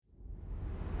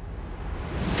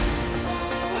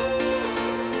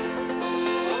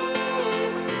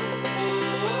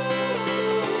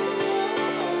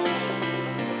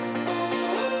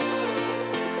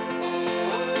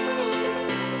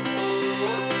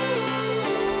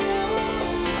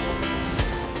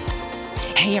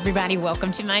Hey, everybody.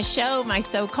 Welcome to my show, My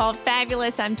So-Called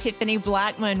Fabulous. I'm Tiffany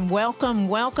Blackman.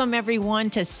 Welcome, everyone,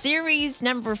 to series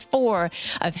number 4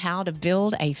 of how to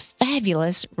build a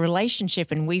fabulous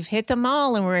relationship. And we've hit them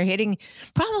all, and we're hitting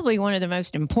probably one of the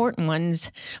most important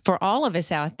ones for all of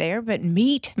us out there. But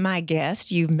meet my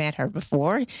guest. You've met her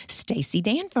before, Stacey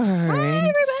Danford. Hi,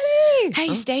 everybody.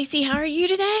 Hey, Stacey, how are you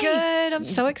today? Good. I'm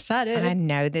so excited. I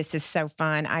know this is so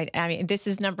fun. I mean, this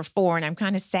is number 4, and I'm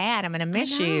kind of sad. I'm going to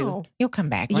miss you. You'll come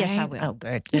back, right? Yes, I will. Oh,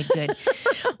 good.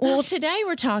 Well, today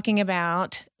we're talking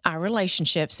about our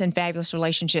relationships and fabulous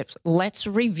relationships. Let's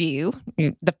review.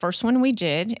 The first one we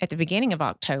did at the beginning of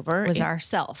October was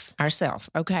ourself. Ourself.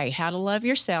 Okay. How to love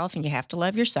yourself, and you have to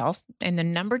love yourself. And the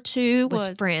number 2 was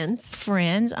friends.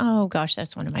 Friends. Oh gosh,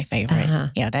 that's one of my favorite. Uh-huh.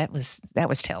 Yeah, that was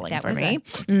telling That for was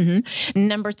me.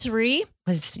 Number 3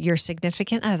 Was your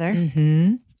significant other.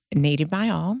 needed by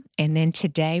all. And then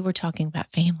today we're talking about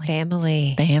family.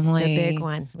 Family. Family. The big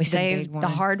one. We saved the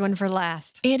hard one for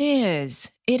last. It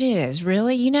is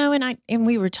really, and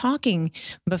we were talking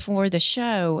before the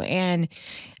show, and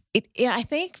I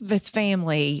think with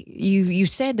family, you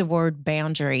said the word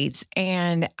boundaries,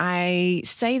 and I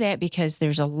say that because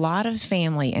there's a lot of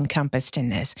family encompassed in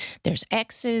this. There's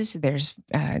exes, there's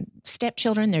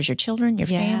stepchildren, there's your children, your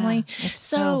family. It's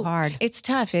so hard. It's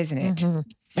tough, isn't it?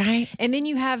 Right? And then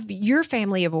you have your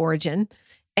family of origin.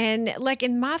 And like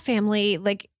in my family,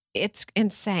 like it's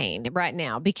insane right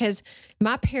now because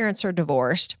my parents are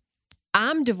divorced.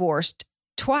 I'm divorced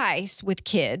twice with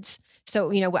kids.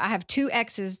 So, I have 2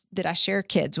 exes that I share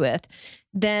kids with.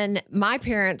 Then my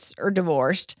parents are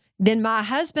divorced. Then my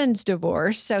husband's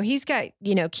divorced. So he's got,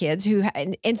 kids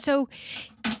and so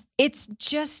it's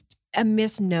just a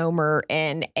misnomer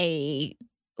and a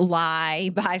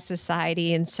lie by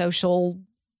society and social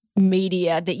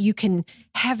media that you can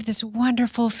have this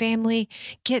wonderful family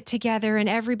get together and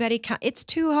everybody it's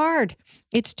too hard.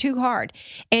 It's too hard.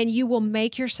 And you will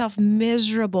make yourself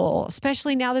miserable,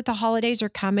 especially now that the holidays are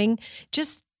coming.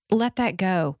 Just let that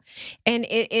go. And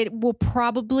it will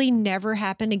probably never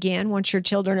happen again once your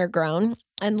children are grown,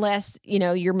 unless,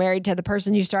 you're married to the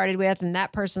person you started with and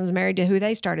that person's married to who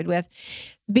they started with,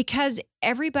 because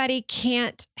everybody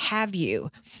can't have you.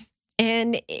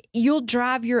 And you'll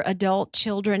drive your adult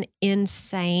children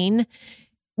insane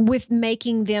with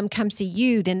making them come see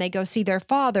you. Then they go see their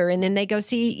father, and then they go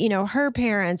see, her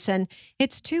parents. And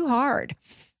it's too hard.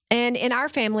 And in our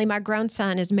family, my grown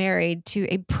son is married to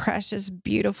a precious,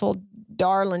 beautiful,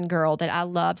 darling girl that I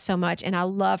love so much. And I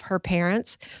love her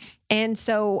parents. And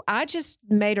so I just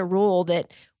made a rule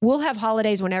that we'll have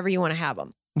holidays whenever you want to have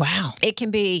them. Wow. It can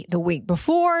be the week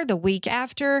before, the week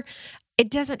after. It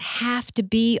doesn't have to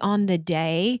be on the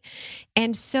day.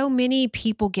 And so many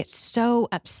people get so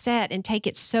upset and take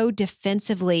it so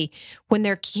defensively when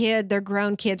their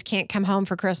grown kids can't come home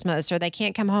for Christmas, or they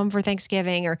can't come home for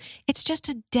Thanksgiving, or it's just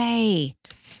a day.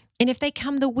 And if they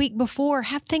come the week before,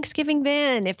 have Thanksgiving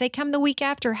then. If they come the week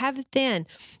after, have it then.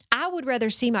 I would rather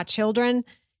see my children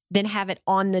than have it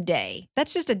on the day.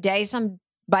 That's just a day somebody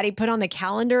put on the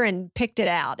calendar and picked it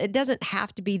out. It doesn't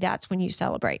have to be that's when you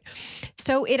celebrate.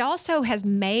 So it also has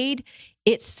made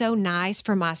it so nice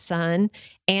for my son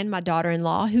and my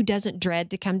daughter-in-law, who doesn't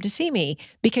dread to come to see me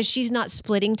because she's not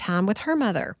splitting time with her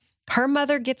mother. Her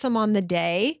mother gets them on the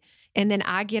day, and then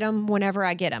I get them whenever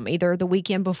I get them, either the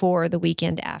weekend before or the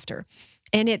weekend after.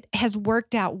 And it has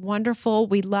worked out wonderful.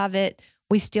 We love it.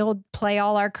 We still play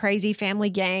all our crazy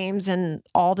family games and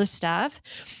all the stuff.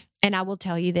 And I will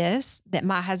tell you this, that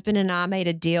my husband and I made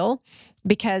a deal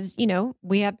because,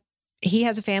 he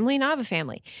has a family and I have a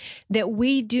family, that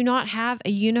we do not have a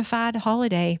unified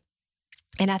holiday.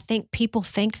 And I think people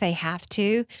think they have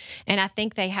to. And I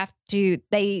think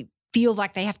they feel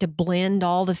like they have to blend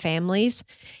all the families.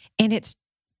 And it's,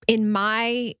 in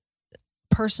my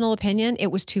personal opinion,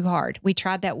 it was too hard. We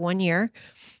tried that one year,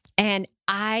 and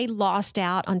I lost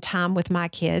out on time with my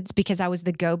kids because I was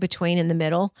the go-between in the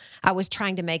middle. I was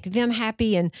trying to make them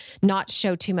happy and not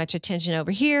show too much attention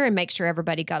over here and make sure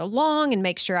everybody got along and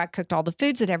make sure I cooked all the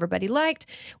foods that everybody liked.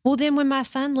 Well, then when my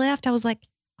son left, I was like,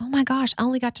 oh my gosh, I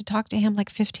only got to talk to him like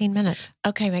 15 minutes.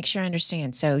 Okay, make sure I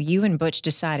understand. So you and Butch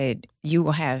decided you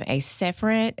will have a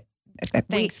separate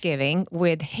Thanksgiving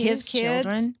with his kids,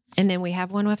 children. And then we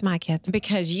have one with my kids.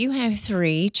 Because you have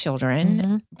 3 children.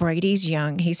 Mm-hmm. Brady's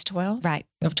young. He's 12. Right.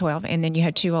 Of 12. And then you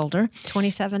had 2 older.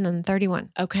 27 and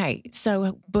 31. Okay.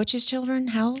 So Butch's children,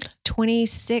 how old?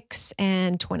 26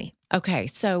 and 20. Okay.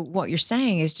 So what you're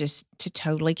saying is just to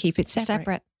totally keep it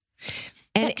separate.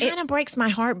 And it kind of breaks my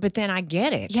heart, but then I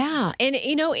get it. Yeah. And,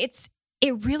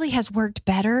 it really has worked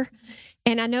better.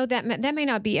 And I know that may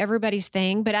not be everybody's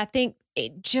thing, but I think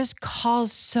it just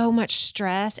caused so much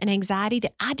stress and anxiety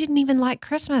that I didn't even like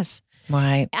Christmas.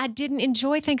 Right. I didn't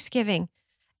enjoy Thanksgiving.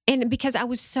 And because I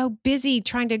was so busy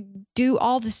trying to do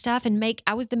all the stuff and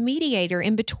I was the mediator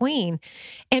in between.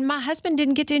 And my husband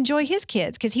didn't get to enjoy his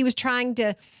kids because he was trying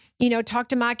to, talk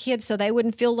to my kids so they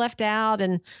wouldn't feel left out.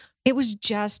 And it was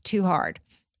just too hard.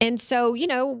 And so,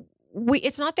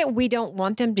 it's not that we don't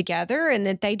want them together and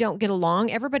that they don't get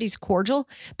along. Everybody's cordial,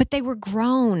 but they were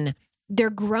grown. They're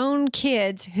grown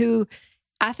kids who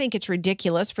I think it's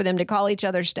ridiculous for them to call each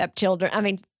other stepchildren. I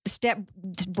mean, step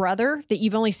brother that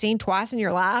you've only seen twice in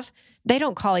your life. They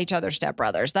don't call each other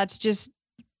stepbrothers.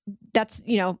 That's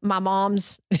my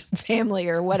mom's family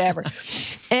or whatever.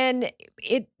 And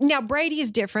now Brady is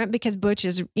different because Butch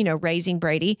is, raising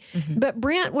Brady, but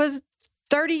Brent was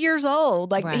 30 years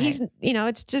old. Like he's,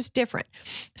 it's just different.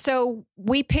 So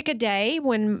we pick a day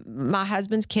when my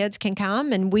husband's kids can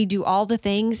come and we do all the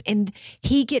things, and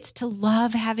he gets to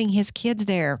love having his kids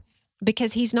there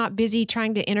because he's not busy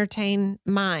trying to entertain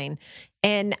mine.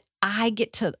 And I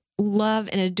get to love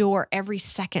and adore every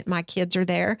second my kids are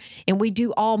there. And we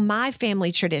do all my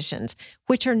family traditions,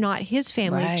 which are not his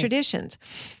family's traditions.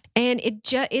 And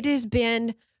it has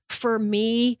been, for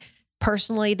me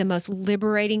personally, the most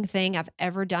liberating thing I've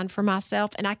ever done for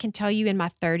myself. And I can tell you in my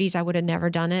 30s, I would have never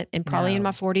done it. And probably in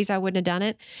my 40s, I wouldn't have done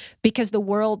it because the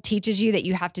world teaches you that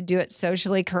you have to do it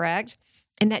socially correct.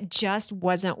 And that just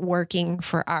wasn't working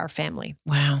for our family.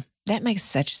 Wow. That makes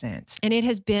such sense. And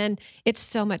it's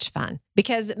so much fun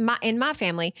because in my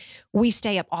family, we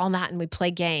stay up all night and we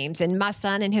play games. And my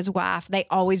son and his wife, they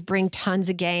always bring tons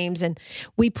of games and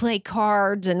we play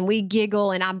cards and we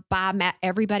giggle and I buy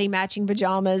everybody matching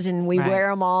pajamas and we wear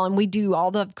them all and we do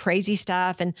all the crazy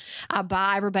stuff. And I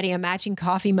buy everybody a matching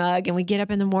coffee mug and we get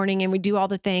up in the morning and we do all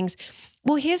the things.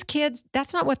 Well, his kids,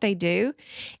 that's not what they do.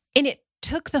 And it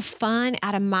took the fun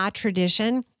out of my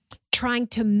tradition, trying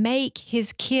to make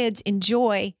his kids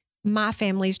enjoy my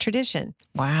family's tradition.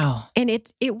 Wow. And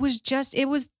it was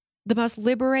the most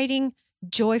liberating,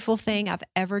 joyful thing I've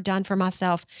ever done for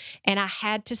myself. And I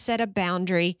had to set a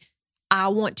boundary. I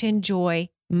want to enjoy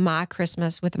my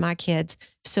Christmas with my kids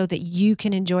so that you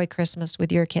can enjoy Christmas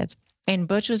with your kids. And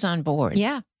Butch was on board.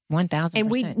 Yeah.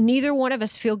 1,000%. And neither one of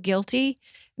us feel guilty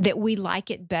that we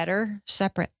like it better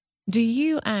separate. Do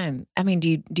you,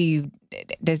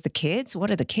 does the kids, what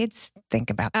do the kids think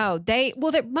about this?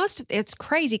 It's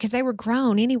crazy because they were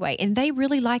grown anyway, and they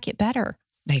really like it better.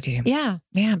 They do. Yeah.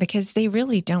 Yeah, because they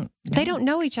really don't know. They don't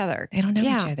know each other. They don't know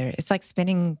each other. It's like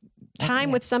spending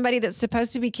time with somebody that's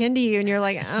supposed to be kin to you, and you're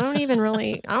like, I don't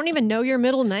even know your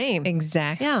middle name.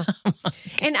 Exactly. Yeah.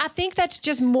 And I think that's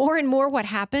just more and more what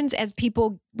happens as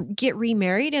people get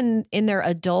remarried in their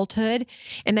adulthood,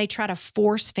 and they try to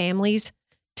force families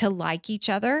to like each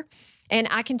other. And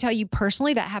I can tell you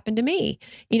personally that happened to me,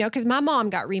 because my mom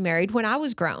got remarried when I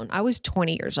was grown. I was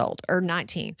 20 years old or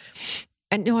 19.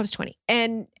 And no, I was 20.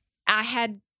 And I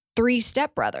had 3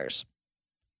 stepbrothers.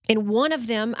 And one of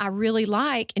them I really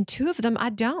like, and 2 of them I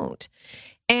don't.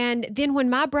 And then when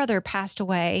my brother passed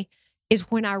away is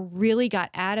when I really got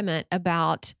adamant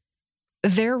about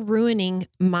they're ruining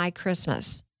my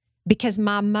Christmas because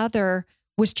my mother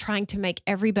was trying to make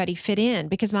everybody fit in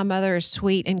because my mother is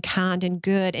sweet and kind and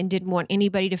good and didn't want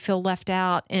anybody to feel left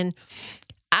out. And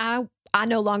I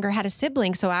no longer had a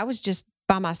sibling, so I was just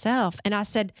by myself. And I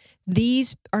said,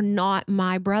 these are not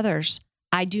my brothers.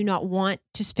 I do not want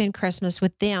to spend Christmas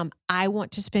with them. I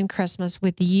want to spend Christmas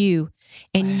with you.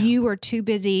 And you are too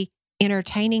busy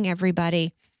entertaining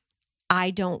everybody. I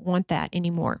don't want that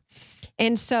anymore.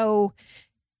 And so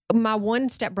my one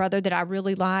stepbrother that I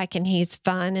really like, and he's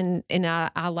fun, and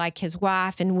I like his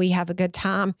wife, and we have a good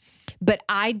time, but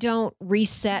I don't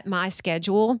reset my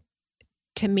schedule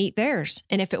to meet theirs.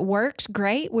 And if it works,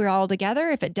 great, we're all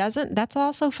together. If it doesn't, that's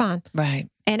also fine. Right.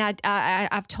 And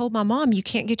I've told my mom, you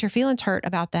can't get your feelings hurt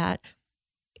about that.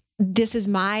 This is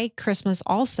my Christmas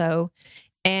also,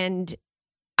 and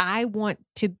I want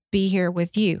to be here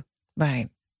with you. Right.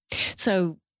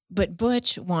 So, but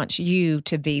Butch wants you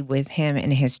to be with him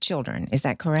and his children. Is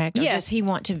that correct? Or Yes. does he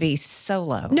want to be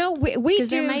solo? No, we do. Because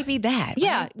there may be that.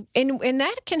 Yeah. Right? And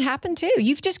that can happen too.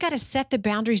 You've just got to set the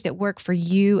boundaries that work for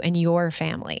you and your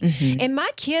family. Mm-hmm. And my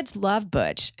kids love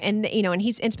Butch, and and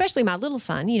he's, especially my little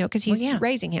son, because he's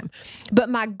raising him. But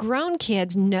my grown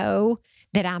kids know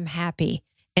that I'm happy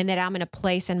and that I'm in a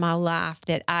place in my life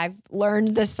that I've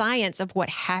learned the science of what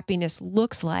happiness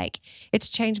looks like. It's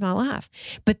changed my life.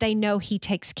 But they know he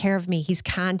takes care of me. He's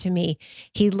kind to me.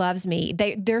 He loves me.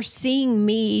 They're seeing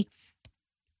me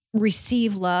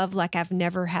receive love like I've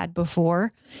never had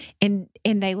before. And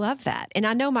they love that. And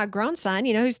I know my grown son,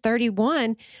 who's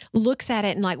 31, looks at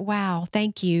it and like, wow,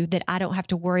 thank you that I don't have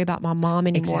to worry about my mom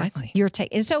anymore. Exactly.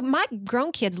 And so my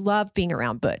grown kids love being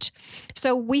around Butch.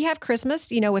 So we have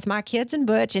Christmas, with my kids and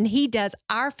Butch, and he does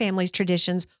our family's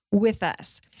traditions with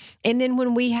us. And then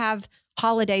when we have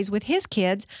holidays with his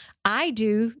kids, I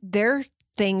do their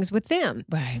things with them.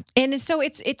 Right. And so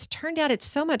it's turned out it's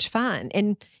so much fun.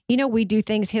 And, we do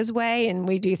things his way and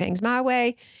we do things my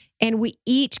way. And we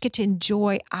each get to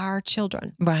enjoy our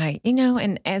children. Right.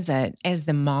 And as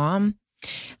the mom,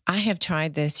 I have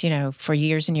tried this, for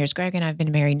years and years. Greg and I have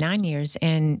been married 9 years.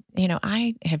 And,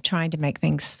 I have tried to make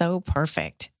things so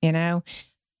perfect,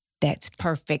 that's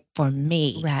perfect for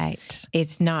me. Right.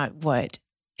 It's not what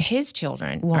his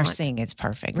children are seeing it's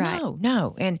perfect. Right.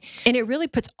 No. And it really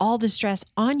puts all the stress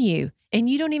on you. And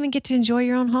you don't even get to enjoy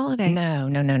your own holiday. No.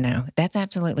 That's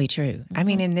absolutely true. Mm-hmm. I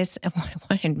mean, in this,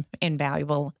 what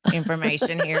invaluable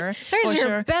information here. There's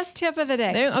your best tip of the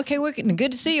day. Okay, we're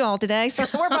good to see you all today. So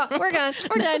we're gone.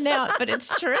 We're done now. But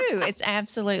it's true. It's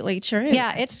absolutely true.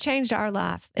 Yeah, it's changed our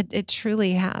life. It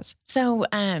truly has. So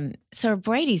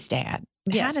Brady's dad.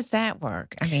 Yes. How does that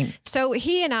work? I mean, so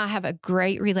he and I have a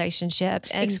great relationship.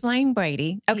 And explain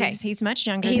Brady. Okay. He's much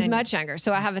younger. He's much younger.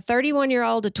 So I have a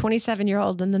 31-year-old, a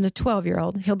 27-year-old, and then a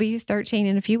 12-year-old. He'll be 13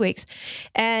 in a few weeks.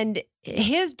 And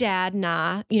his dad and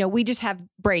I, we just have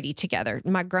Brady together.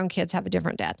 My grown kids have a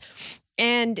different dad.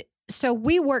 And so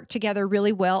we work together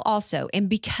really well also. And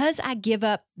because I give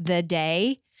up the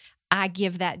day, I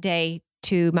give that day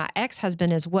to my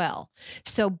ex-husband as well.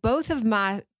 So both of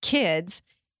my kids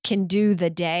can do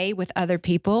the day with other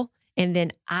people, and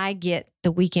then I get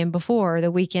the weekend before,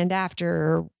 the weekend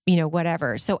after, or,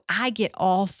 whatever. So I get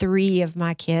all three of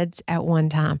my kids at one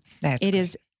time. It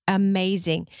is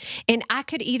amazing. And I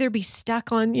could either be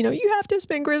stuck on, you have to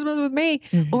spend Christmas with me,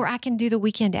 mm-hmm. or I can do the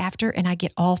weekend after and I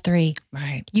get all three.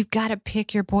 Right. You've got to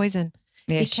pick your poison.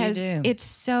 Yes, because you do. It's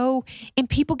so, and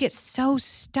people get so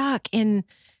stuck in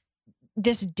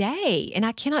this day. And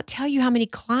I cannot tell you how many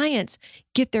clients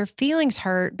get their feelings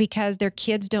hurt because their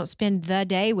kids don't spend the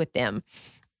day with them.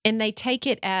 And they take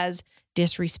it as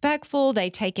disrespectful. They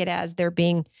take it as they're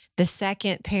being the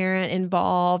second parent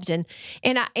involved. And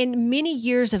in many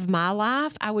years of my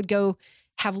life, I would go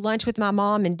have lunch with my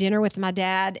mom and dinner with my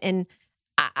dad. And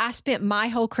I spent my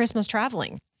whole Christmas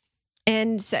traveling.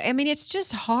 And so, it's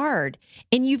just hard.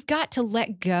 And you've got to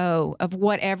let go of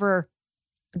whatever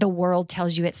the world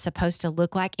tells you it's supposed to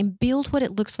look like and build what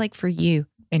it looks like for you.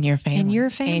 And your family. And your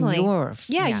family. And your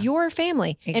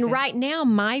family. Exactly. And right now,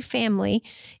 my family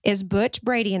is Butch,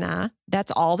 Brady, and I.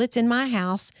 That's all that's in my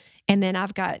house. And then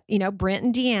I've got, Brent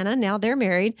and Deanna. Now they're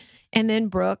married. And then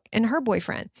Brooke and her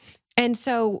boyfriend. And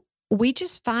so we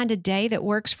just find a day that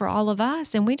works for all of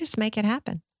us and we just make it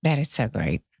happen. That is so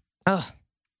great. Oh,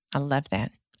 I love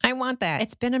that. I want that.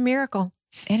 It's been a miracle.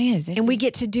 It is. And we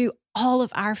get to do all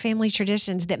of our family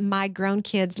traditions that my grown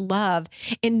kids love.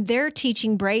 And they're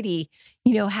teaching Brady,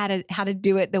 how to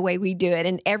do it the way we do it.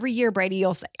 And every year Brady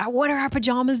will say, what are our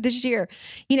pajamas this year?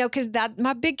 Because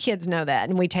my big kids know that.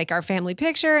 And we take our family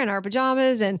picture and our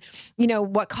pajamas and,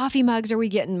 what coffee mugs are we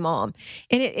getting, Mom?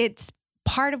 And it's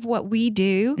part of what we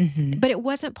do, mm-hmm. but it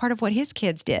wasn't part of what his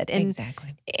kids did. And,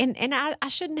 exactly. And I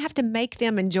shouldn't have to make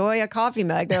them enjoy a coffee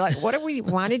mug. They're like,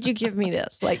 why did you give me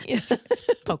this? Like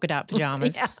polka dot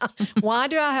pajamas. Yeah. Why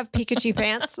do I have Pikachu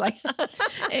pants? Like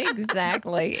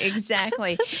Exactly.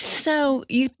 So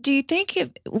do you think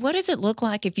what does it look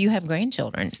like if you have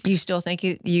grandchildren? You still think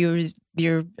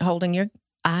you're holding your...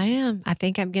 I am. I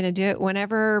think I'm going to do it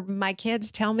whenever my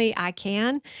kids tell me I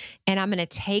can. And I'm going to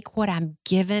take what I'm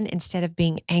given instead of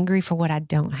being angry for what I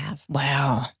don't have.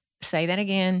 Wow. Say that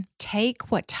again. Take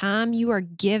what time you are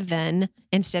given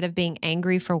instead of being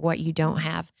angry for what you don't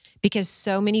have. Because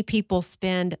so many people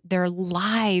spend their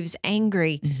lives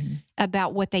angry mm-hmm.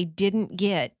 about what they didn't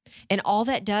get. And all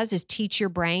that does is teach your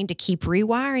brain to keep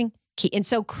rewiring. And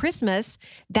so Christmas,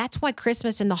 that's why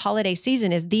Christmas in the holiday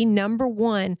season is the number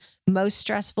one most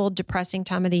stressful, depressing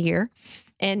time of the year.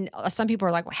 And some people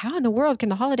are like, well, how in the world can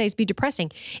the holidays be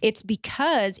depressing? It's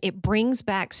because it brings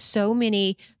back so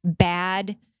many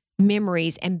bad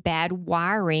memories and bad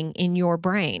wiring in your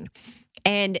brain.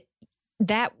 And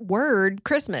that word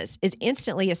Christmas is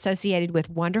instantly associated with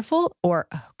wonderful or,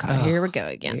 here we go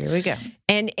again. Here we go.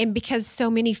 And because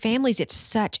so many families, it's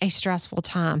such a stressful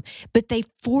time, but they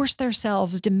force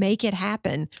themselves to make it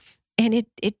happen. And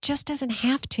it just doesn't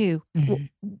have to.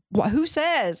 Mm-hmm. Who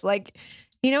says? Like,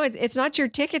 it's not your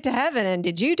ticket to heaven. And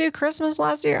did you do Christmas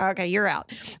last year? Okay, you're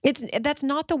out. That's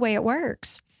not the way it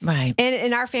works. Right. And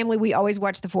in our family, we always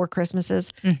watch The Four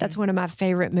Christmases. That's one of my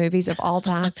favorite movies of all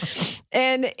time.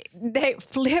 And they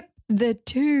flip the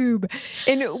tube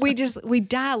and we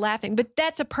die laughing. But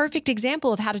that's a perfect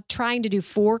example of how to trying to do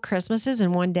 4 Christmases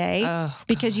in one day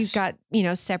because you've got,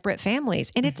 separate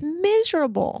families, and it's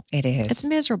miserable. It is. It's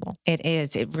miserable. It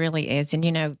is. It really is.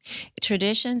 And,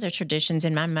 traditions are traditions.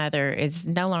 And my mother is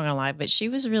no longer alive, but she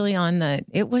was really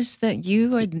it was that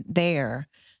you were there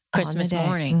Christmas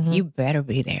morning. You better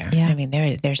be there. Yeah. I mean,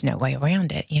 there's no way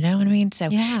around it. You know what I mean? So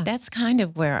that's kind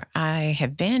of where I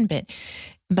have been.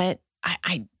 But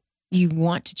you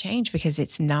want to change because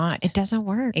it doesn't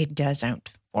work. It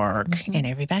doesn't work. And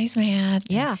everybody's mad.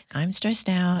 Yeah. I'm stressed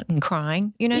out and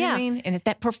crying. You know what I mean? And it's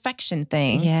that perfection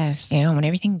thing. Yes. When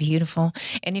everything beautiful.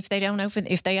 And if they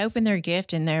open their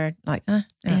gift and they're like,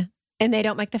 and they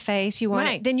don't make the face you want,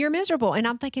 right, then you're miserable. And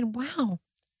I'm thinking, wow,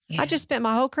 yeah, I just spent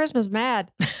my whole Christmas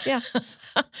mad. Yeah.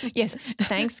 Yes.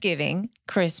 Thanksgiving,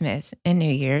 Christmas, and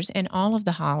New Year's, and all of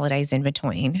the holidays in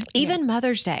between. Even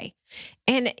Mother's Day.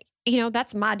 And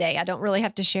that's my day. I don't really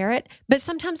have to share it, but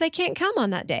sometimes they can't come on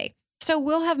that day. So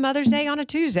we'll have Mother's Day on a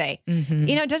Tuesday.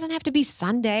 It doesn't have to be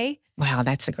Sunday. Wow,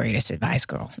 that's the greatest advice,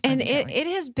 girl. And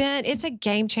it's a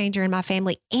game changer in my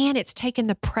family, and it's taken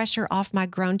the pressure off my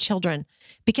grown children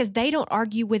because they don't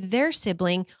argue with their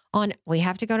sibling on, we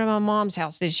have to go to my mom's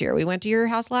house this year. We went to your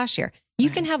house last year. You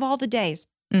can have all the days.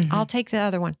 I'll take the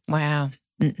other one. Wow.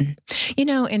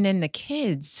 And then the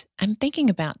kids, I'm thinking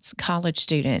about college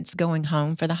students going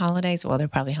home for the holidays. Well, they're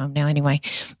probably home now anyway,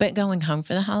 but going home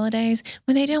for the holidays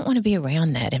when they don't want to be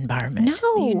around that environment.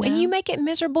 No, and you make it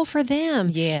miserable for them.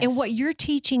 Yes. And what you're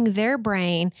teaching their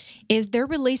brain is they're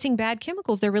releasing bad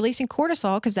chemicals. They're releasing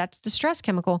cortisol because that's the stress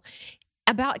chemical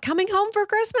about coming home for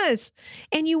Christmas.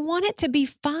 And you want it to be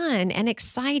fun and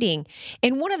exciting.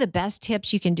 And one of the best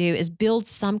tips you can do is build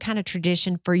some kind of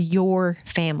tradition for your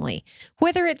family.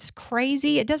 Whether it's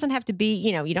crazy, it doesn't have to be,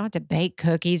 you don't have to bake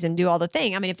cookies and do all the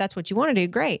thing. I mean, if that's what you want to do,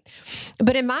 great.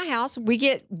 But in my house, we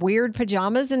get weird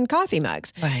pajamas and coffee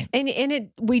mugs. Right. And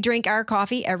we drink our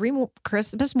coffee every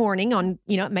Christmas morning on,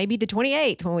 maybe the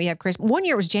 28th when we have Christmas. One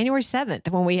year it was January 7th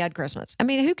when we had Christmas. I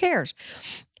mean, who cares?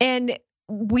 And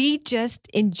we just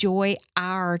enjoy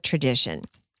our tradition.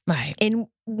 Right. And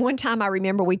one time I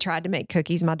remember we tried to make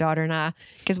cookies, my daughter and I,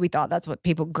 because we thought that's what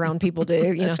grown people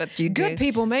do. That's what you do. Good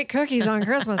people make cookies on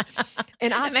Christmas.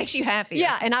 And it makes you happy.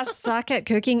 Yeah. And I suck at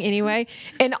cooking anyway.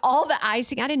 And all the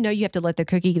icing, I didn't know you have to let the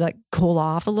cookie cool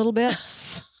off a little bit.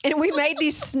 And we made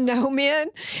these snowmen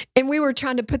and we were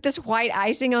trying to put this white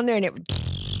icing on there and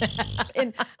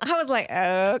and I was like,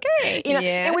 okay.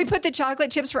 And we put the chocolate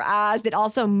chips for eyes that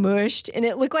also mushed and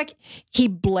it looked like he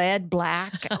bled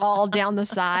black all down the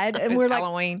side. And we're like,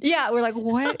 Halloween. Yeah, we're like,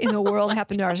 what in the world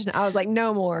happened to ours? I was like,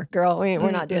 no more, girl. We're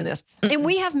not doing this. And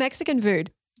we have Mexican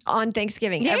food on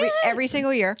Thanksgiving every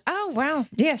single year. Oh, wow.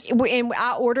 Yes. And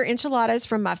I order enchiladas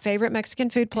from my favorite Mexican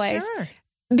food place. Sure.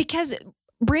 Because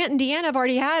Brent and Deanna have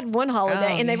already had one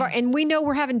holiday, and we know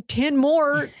we're having 10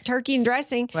 more turkey and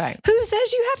dressing. Right? Who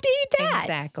says you have to eat that?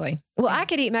 Exactly. Well, I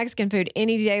could eat Mexican food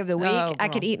any day of the week. I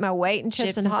could eat my weight in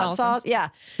chips and hot sauce. Yeah.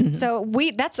 So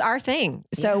that's our thing.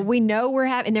 So we know we're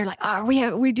having. And they're like, "Oh,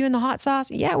 are we doing the hot sauce?"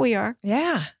 Yeah, we are.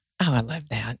 Yeah. Oh, I love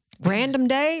that. Random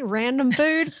day, random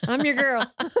food. I'm your girl.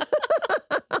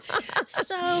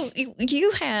 So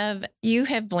you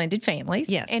have blended families,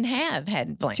 yes, and have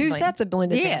had two sets of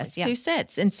blended families. Yes, 2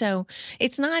 sets, and so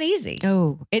it's not easy.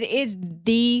 Oh, it is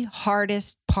the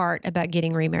hardest part about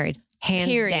getting remarried,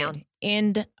 hands down.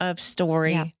 End of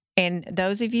story. Yeah. And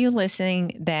those of you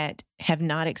listening that have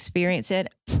not experienced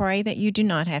it, pray that you do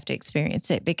not have to experience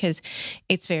it because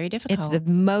it's very difficult. It's the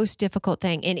most difficult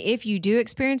thing, and if you do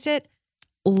experience it,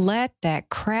 let that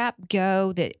crap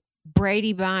go that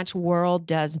Brady Bunch world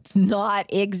does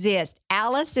not exist.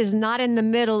 Alice is not in the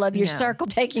middle of your circle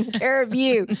taking care of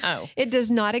you. No. It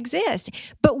does not exist.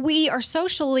 But we are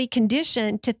socially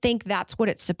conditioned to think that's what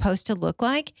it's supposed to look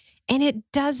like. And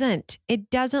it doesn't. It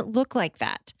doesn't look like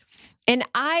that. And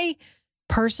I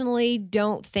personally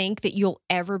don't think that you'll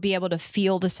ever be able to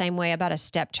feel the same way about a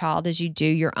stepchild as you do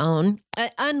your own,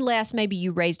 unless maybe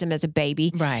you raised them as a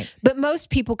baby. Right. But most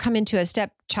people come into a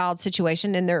stepchild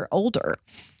situation and they're older.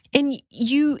 And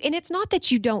it's not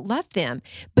that you don't love them,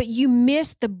 but you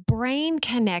miss the brain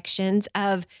connections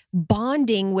of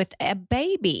bonding with a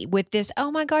baby with this, oh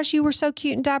my gosh, you were so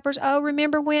cute in diapers. Oh,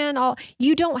 remember when?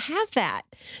 You don't have that.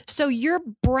 So your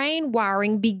brain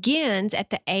wiring begins at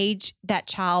the age that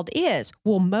child is.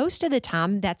 Well, most of the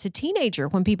time that's a teenager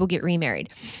when people get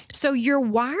remarried. So your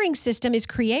wiring system is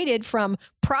created from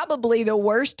probably the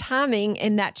worst timing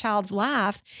in that child's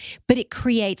life, but it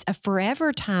creates a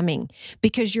forever timing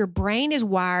because your your brain is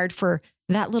wired for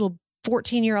that little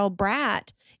 14-year-old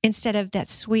brat instead of that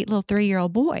sweet little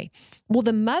 3-year-old boy. Well,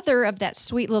 the mother of that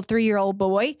sweet little 3-year-old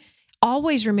boy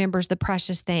always remembers the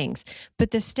precious things, but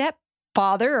the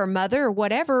stepfather or mother or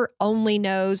whatever only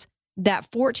knows that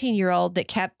 14-year-old that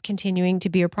kept continuing to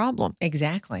be a problem.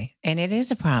 Exactly. And it is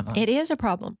a problem. It is a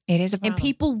problem. It is a problem. And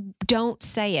people don't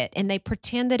say it, and they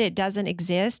pretend that it doesn't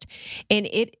exist, and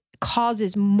it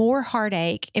causes more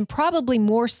heartache and probably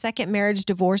more second marriage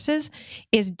divorces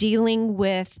is dealing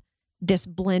with this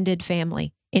blended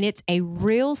family. And it's a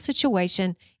real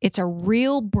situation. It's a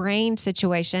real brain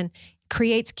situation.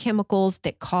 Creates chemicals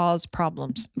that cause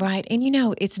problems. Right. And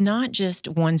it's not just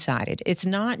one-sided. It's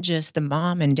not just the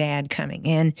mom and dad coming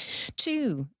in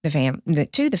to the family,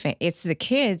 it's the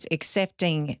kids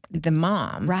accepting the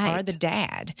mom or the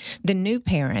dad, the new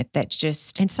parent that's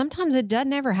just. And sometimes it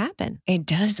doesn't ever happen. It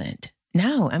doesn't.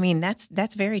 No. I mean,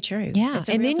 that's very true. Yeah.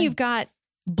 And then you've got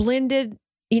blended,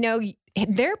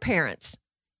 their parents.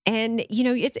 And,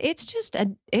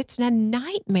 it's a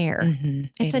nightmare. Mm-hmm.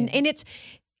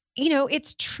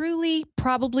 It's truly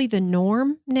probably the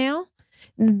norm now.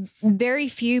 Very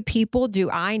few people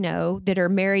do I know that are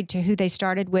married to who they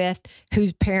started with,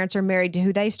 whose parents are married to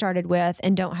who they started with,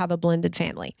 and don't have a blended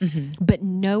family. Mm-hmm. But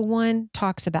no one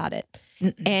talks about it.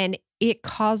 Mm-mm. And it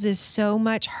causes so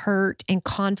much hurt and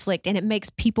conflict, and it makes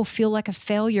people feel like a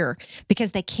failure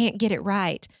because they can't get it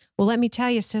right. Well, let me tell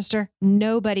you, sister,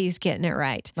 nobody's getting it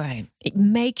right. Right.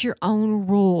 Make your own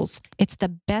rules. It's the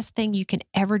best thing you can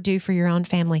ever do for your own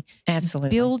family. Absolutely.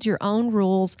 Build your own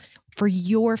rules for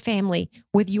your family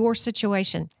with your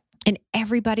situation. And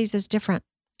everybody's is different.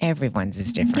 Everyone's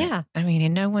is different. Yeah. I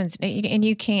mean, and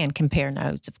you can compare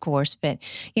notes, of course, but,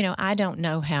 I don't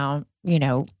know how,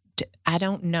 I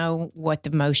don't know what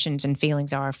the emotions and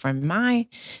feelings are from my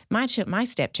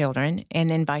stepchildren, and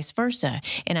then vice versa.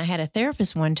 And I had a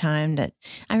therapist one time that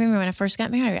I remember when I first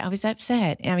got married, I was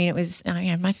upset. I mean,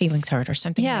 my feelings hurt or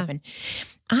something happened.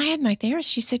 I had my therapist.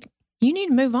 She said, "You need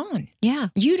to move on. Yeah,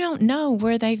 you don't know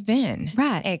where they've been.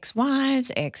 Right,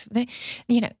 ex-wives,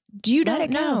 you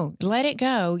don't know. Let it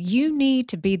go. You need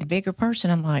to be the bigger person."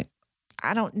 I'm like,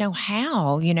 I don't know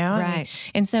how, Right. I mean,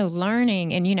 and so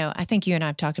learning, and, I think you and I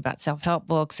have talked about self-help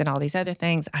books and all these other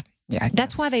things.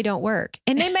 That's why they don't work.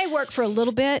 And they may work for a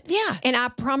little bit. Yeah. And I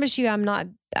promise you,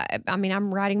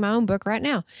 I'm writing my own book right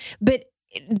now, but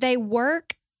they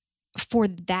work for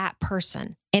that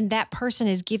person. And that person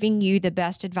is giving you the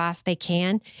best advice they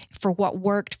can for what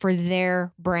worked for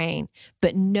their brain.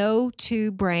 But no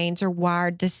two brains are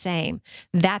wired the same.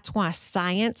 That's why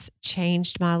science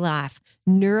changed my life.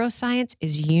 Neuroscience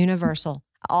is universal.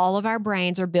 All of our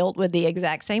brains are built with the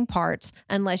exact same parts,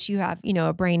 unless you have,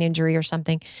 a brain injury or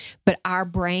something. But our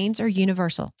brains are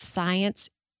universal. Science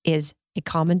is a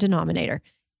common denominator.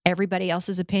 Everybody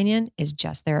else's opinion is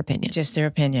just their opinion. Just their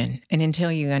opinion. And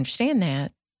until you understand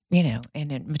that,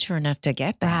 and mature enough to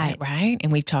get that, right?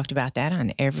 And we've talked about that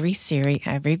on every series,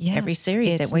 every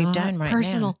series that we've done right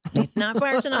personal. Now. It's not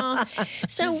personal.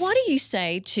 So what do you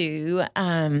say to,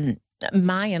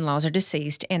 my in-laws are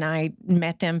deceased, and I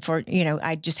met them for,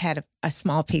 I just had a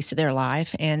small piece of their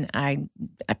life, and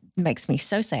it makes me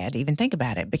so sad to even think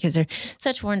about it because they're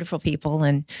such wonderful people.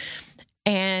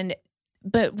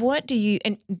 But what do you,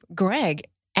 and Greg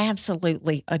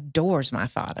absolutely adores my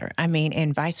father. I mean,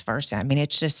 and vice versa. I mean,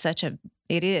 it's just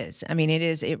it is. I mean,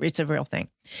 it's a real thing.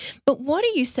 But what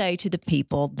do you say to the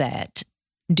people that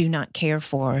do not care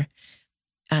for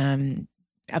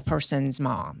a person's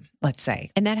mom, let's say?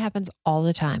 And that happens all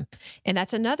the time. And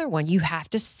that's another one. You have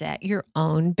to set your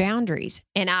own boundaries.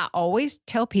 And I always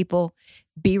tell people,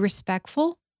 be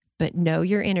respectful, but know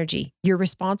your energy. You're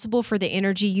responsible for the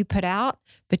energy you put out,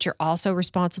 but you're also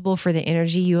responsible for the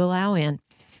energy you allow in.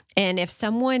 And if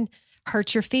someone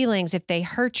hurts your feelings, if they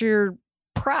hurt your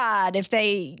pride, if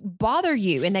they bother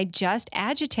you and they just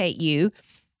agitate you,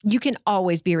 you can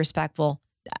always be respectful.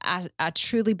 I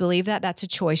truly believe that. That's a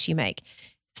choice you make.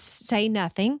 Say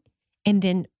nothing and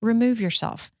then remove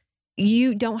yourself.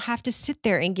 You don't have to sit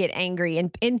there and get angry.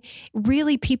 And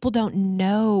really, people don't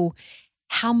know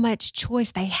how much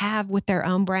choice they have with their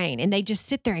own brain. And they just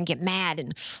sit there and get mad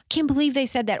and can't believe they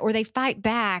said that, or they fight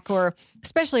back, or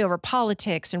especially over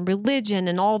politics and religion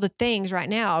and all the things right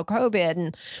now, COVID,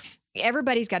 and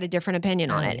everybody's got a different opinion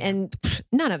on it. Yeah. And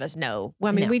none of us know.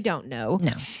 Well, I mean, we don't know.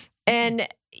 No. And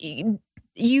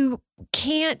you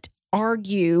can't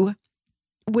argue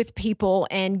with people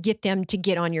and get them to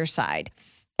get on your side.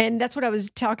 And that's what I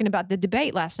was talking about the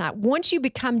debate last night. Once you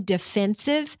become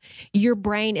defensive, your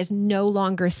brain is no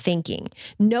longer thinking.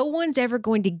 No one's ever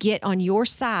going to get on your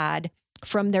side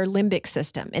from their limbic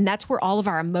system. And that's where all of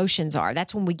our emotions are.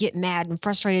 That's when we get mad and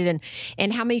frustrated.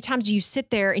 And how many times do you sit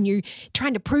there and you're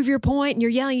trying to prove your point and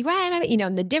you're yelling,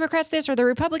 and the Democrats this or the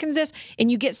Republicans this,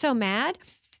 and you get so mad,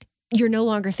 you're no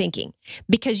longer thinking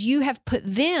because you have put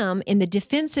them in the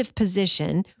defensive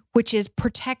position, which is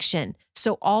protection.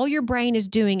 So all your brain is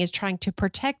doing is trying to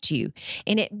protect you,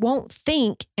 and it won't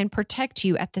think and protect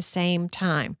you at the same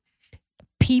time.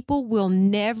 People will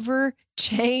never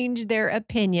change their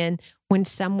opinion when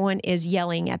someone is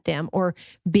yelling at them or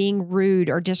being rude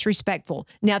or disrespectful.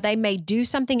 Now, they may do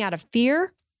something out of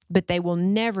fear, but they will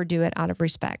never do it out of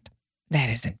respect. That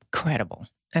is incredible.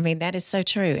 I mean, that is so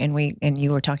true. And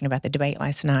you were talking about the debate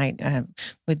last night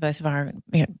with both of our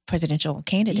presidential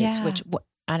candidates, which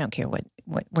I don't care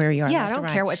where you are. Yeah, I don't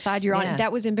care what side you're on.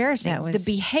 That was embarrassing. The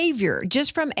behavior,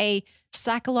 just from a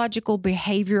psychological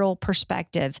behavioral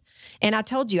perspective. And I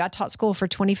told you, I taught school for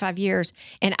 25 years,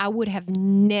 and I would have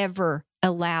never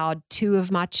allowed two of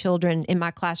my children in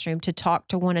my classroom to talk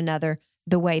to one another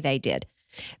the way they did.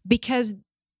 Because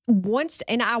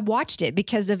and I watched it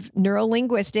because of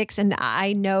neurolinguistics, and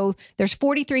I know there's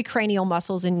 43 cranial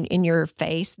muscles in your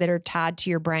face that are tied to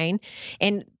your brain,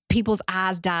 and people's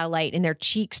eyes dilate and their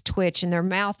cheeks twitch and their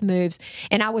mouth moves.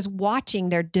 And I was watching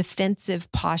their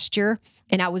defensive posture,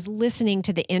 and I was listening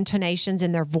to the intonations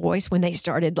in their voice when they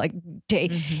started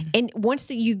and once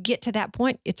you get to that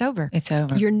point, it's over. It's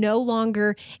over. You're no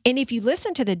longer, and if you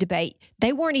listen to the debate,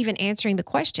 they weren't even answering the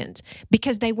questions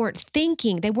because they weren't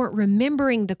thinking, they weren't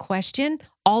remembering the question.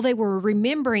 All they were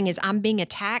remembering is I'm being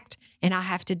attacked and I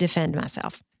have to defend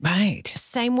myself. Right.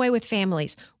 Same way with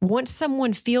families. Once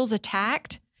someone feels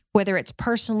attacked, whether it's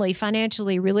personally,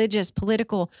 financially, religious,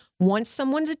 political, once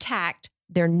someone's attacked,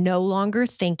 they're no longer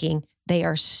thinking. They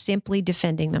are simply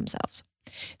defending themselves.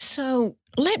 So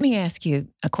let me ask you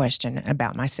a question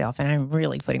about myself, and I'm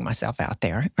really putting myself out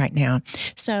there right now.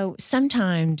 So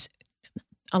sometimes,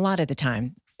 a lot of the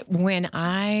time, when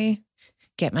I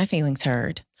get my feelings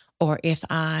hurt, or if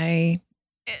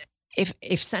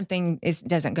something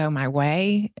doesn't go my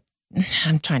way,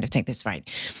 I'm trying to think this right.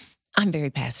 I'm very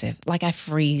passive. Like I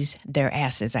freeze their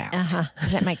asses out.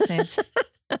 Does that make sense?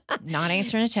 Not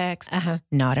answering a text,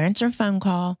 not answering a phone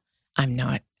call.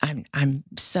 I'm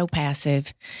so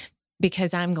passive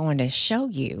because I'm going to show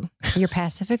you. You're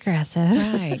passive aggressive.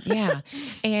 Right. Yeah.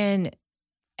 And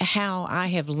how I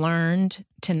have learned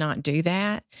to not do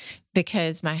that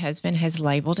because my husband has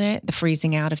labeled it the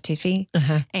freezing out of Tiffy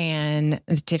and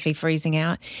the Tiffy freezing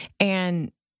out.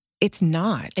 And it's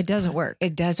not. It doesn't work.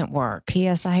 It doesn't work.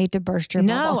 P.S. I hate to burst your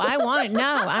bubble. I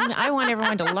want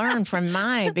everyone to learn from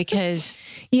mine because,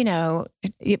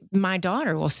 my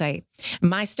daughter will say,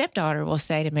 my stepdaughter will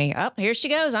say to me, "Oh, here she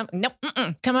goes. Nope,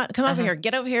 come over here.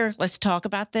 Get over here. Let's talk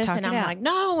about this." And I'm like,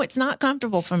 "No, it's not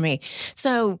comfortable for me."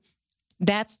 So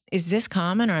is this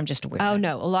common or I'm just weird? Oh,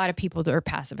 no. A lot of people are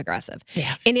passive aggressive.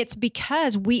 Yeah. And it's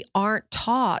because we aren't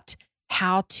taught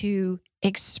how to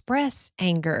express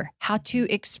anger, how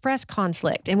to express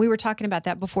conflict. And we were talking about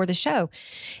that before the show,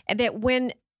 that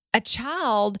when a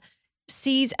child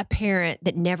sees a parent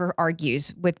that never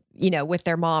argues with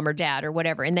their mom or dad or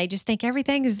whatever, and they just think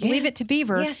everything is leave it to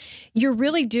Beaver, you're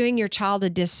really doing your child a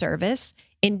disservice.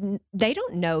 And they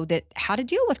don't know how to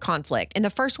deal with conflict. And the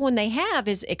first one they have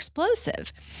is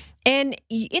explosive. And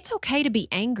it's okay to be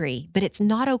angry, but it's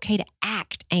not okay to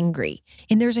act angry.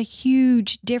 And there's a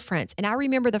huge difference. And I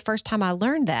remember the first time I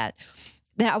learned that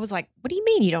I was like, what do you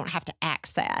mean you don't have to act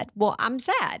sad? Well, I'm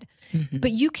sad. Mm-hmm.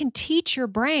 But you can teach your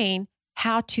brain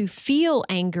how to feel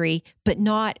angry, but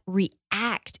not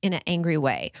react in an angry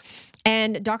way.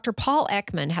 And Dr. Paul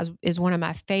Ekman is one of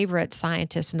my favorite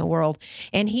scientists in the world.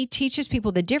 And he teaches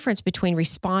people the difference between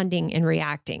responding and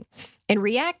reacting. And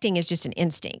reacting is just an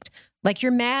instinct. Like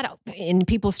you're mad and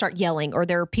people start yelling, or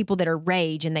there are people that are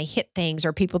rage and they hit things,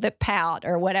 or people that pout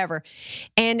or whatever.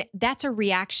 And that's a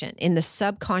reaction in the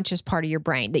subconscious part of your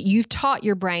brain that you've taught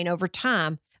your brain over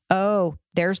time. Oh,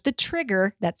 there's the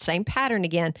trigger, that same pattern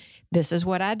again. This is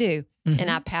what I do. Mm-hmm.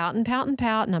 And I pout and pout and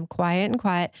pout, and I'm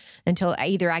quiet until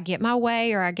either I get my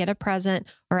way or I get a present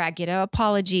or I get an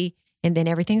apology, and then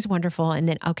everything's wonderful. And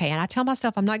then, okay, and I tell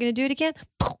myself I'm not going to do it again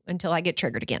until I get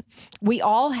triggered again. We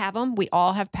all have them. We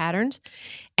all have patterns.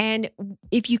 And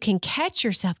if you can catch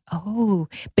yourself,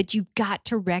 but you got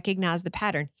to recognize the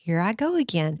pattern. Here I go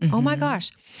again. Mm-hmm. Oh my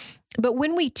gosh. But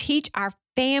when we teach our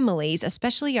families,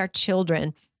 especially our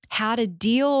children, how to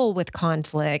deal with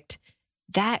conflict,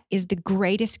 that is the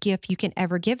greatest gift you can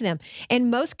ever give them.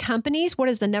 And most companies, what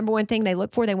is the number one thing they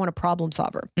look for? They want a problem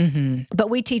solver. Mm-hmm. But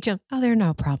we teach them, there are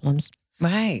no problems.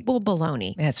 Right. Well,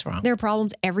 baloney. That's wrong. There are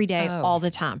problems every day, all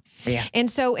the time. Yeah. And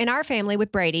so in our family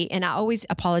with Brady, and I always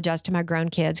apologize to my grown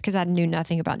kids because I knew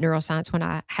nothing about neuroscience when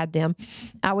I had them.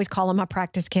 I always call them my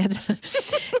practice kids.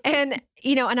 And,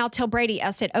 and I'll tell Brady, I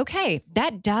said, okay,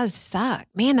 that does suck.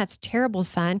 Man, that's terrible,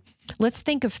 son. Let's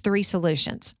think of 3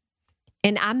 solutions.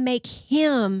 And I make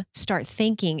him start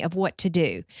thinking of what to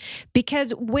do.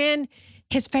 Because when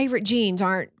his favorite jeans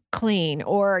aren't clean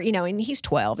or, and he's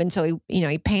 12. And so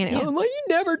he panics. I'm like, you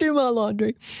never do my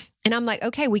laundry. And I'm like,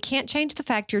 okay, we can't change the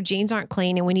fact your jeans aren't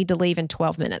clean and we need to leave in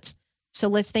 12 minutes. So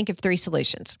let's think of 3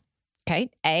 solutions. Okay.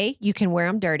 A, you can wear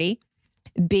them dirty.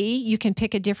 B, you can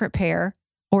pick a different pair.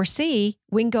 Or C,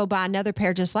 we can go buy another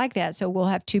pair just like that. So we'll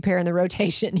have 2 pair in the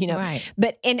rotation, Right.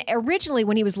 But originally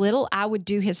when he was little, I would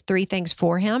do his 3 things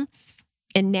for him.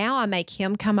 And now I make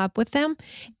him come up with them.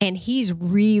 And he's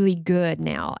really good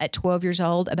now at 12 years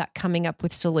old about coming up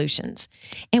with solutions.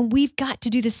 And we've got to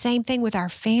do the same thing with our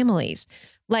families.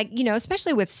 Like,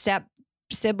 especially with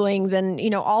siblings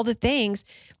and, all the things.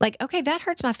 Like, okay, that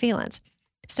hurts my feelings.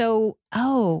 So,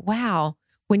 oh, wow.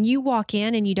 When you walk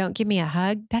in and you don't give me a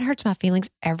hug, that hurts my feelings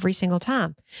every single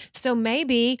time. So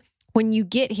maybe when you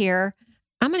get here,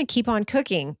 I'm going to keep on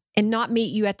cooking and not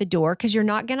meet you at the door because you're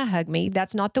not going to hug me.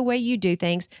 That's not the way you do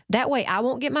things. That way I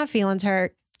won't get my feelings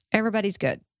hurt. Everybody's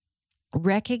good.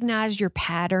 Recognize your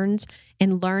patterns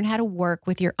and learn how to work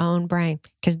with your own brain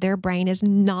because their brain is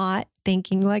not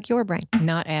thinking like your brain.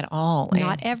 Not at all.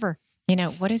 Not ever.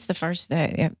 What is the first,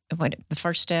 the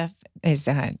first step is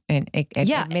admitting that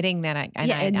admitting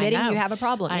I know, you have a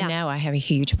problem. I know I have a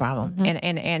huge problem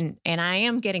and I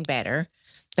am getting better.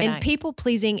 But people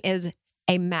pleasing is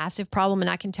a massive problem. And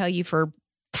I can tell you for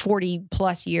 40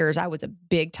 plus years, I was a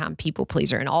big time people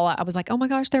pleaser and I was like, oh my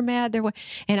gosh, they're mad.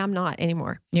 And I'm not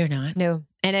anymore. You're not? No.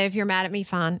 And if you're mad at me,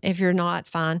 fine. If you're not,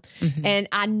 fine. Mm-hmm.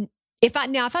 And if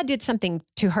I did something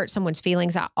to hurt someone's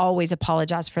feelings, I always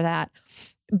apologize for that.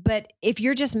 But if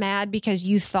you're just mad because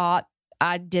you thought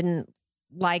I didn't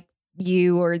like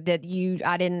you or that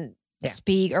I didn't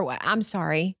speak or I'm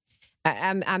sorry.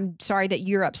 I'm sorry that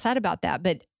you're upset about that,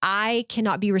 but I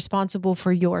cannot be responsible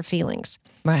for your feelings.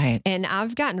 Right. And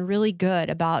I've gotten really good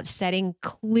about setting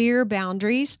clear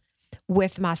boundaries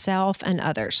with myself and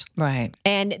others. Right.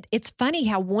 And it's funny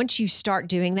how once you start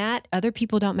doing that, other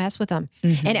people don't mess with them.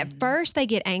 Mm-hmm. And at first they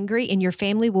get angry and your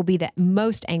family will be the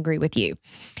most angry with you.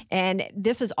 And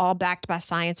this is all backed by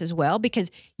science as well,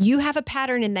 because you have a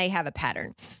pattern and they have a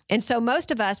pattern. And so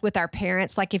most of us with our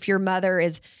parents, like if your mother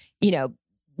is,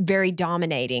 very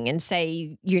dominating and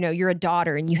say, you're a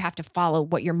daughter and you have to follow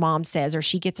what your mom says, or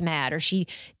she gets mad, or she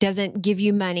doesn't give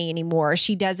you money anymore, or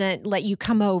she doesn't let you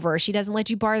come over, or she doesn't let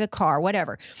you borrow the car,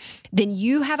 whatever. Then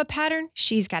you have a pattern,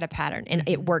 she's got a pattern, and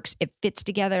it works. It fits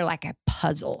together like a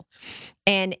puzzle.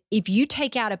 And if you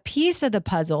take out a piece of the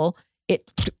puzzle,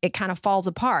 it kind of falls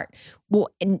apart. Well,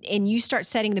 and you start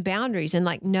setting the boundaries and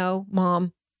like, no,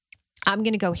 Mom, I'm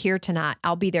going to go here tonight.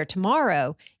 I'll be there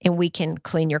tomorrow and we can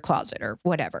clean your closet or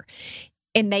whatever.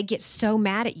 And they get so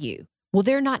mad at you. Well,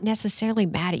 they're not necessarily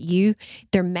mad at you.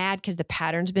 They're mad because the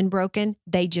pattern's been broken.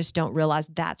 They just don't realize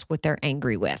that's what they're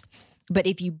angry with. But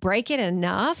if you break it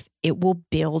enough, it will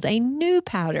build a new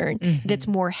pattern that's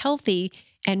more healthy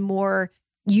and more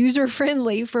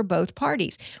user-friendly for both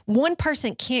parties. One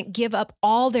person can't give up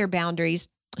all their boundaries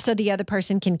so the other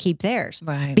person can keep theirs.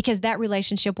 Right. Because that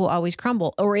relationship will always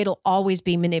crumble or it'll always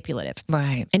be manipulative.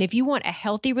 Right. And if you want a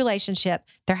healthy relationship,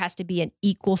 there has to be an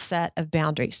equal set of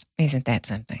boundaries. Isn't that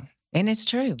something? And it's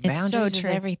true. It's Boundaries so is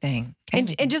true. everything.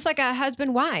 And just like a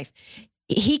husband-wife,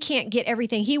 he can't get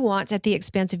everything he wants at the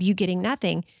expense of you getting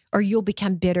nothing, or you'll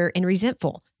become bitter and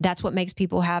resentful. That's what makes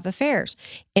people have affairs.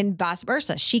 And vice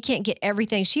versa. She can't get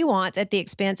everything she wants at the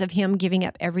expense of him giving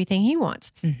up everything he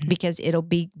wants, because it'll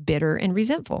be bitter and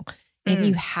resentful. And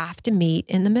you have to meet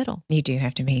in the middle. You do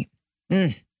have to meet.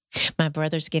 My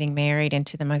brother's getting married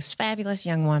into the most fabulous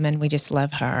young woman. We just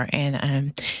love her.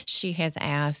 And she has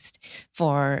asked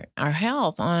for our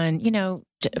help on,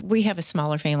 we have a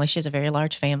smaller family. She has a very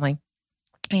large family.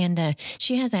 And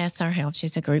she has asked our help. She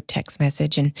has a group text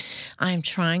message. And I'm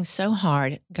trying so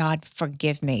hard. God,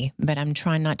 forgive me. But I'm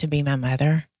trying not to be my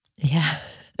mother. Yeah.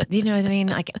 You know what I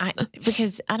mean?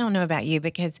 Because I don't know about you,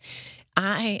 because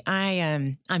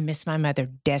I miss my mother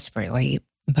desperately.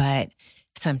 But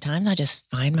sometimes I just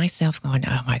find myself going,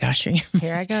 oh my gosh,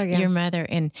 Here I go again. Your mother.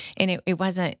 And it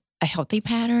wasn't a healthy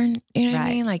pattern. You know what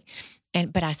I mean? Like,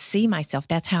 but I see myself.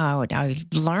 That's how I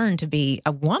would learn to be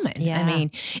a woman. Yeah. I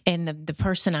mean, and the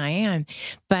person I am.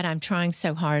 But I'm trying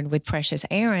so hard with precious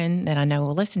Aaron that I know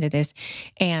will listen to this,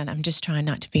 and I'm just trying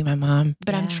not to be my mom,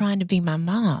 but I'm trying to be my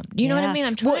mom. Do you know what I mean?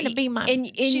 I'm trying to be my. And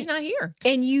she's not here,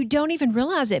 and you don't even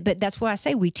realize it. But that's why I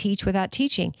say we teach without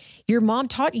teaching. Your mom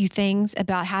taught you things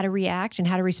about how to react and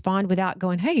how to respond without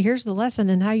going, "Hey, here's the lesson,"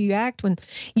 and how you act when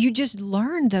you just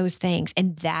learn those things,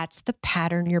 and that's the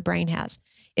pattern your brain has.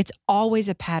 It's always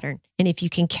a pattern. And if you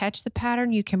can catch the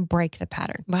pattern, you can break the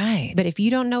pattern. Right. But if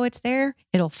you don't know it's there,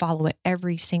 it'll follow it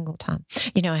every single time.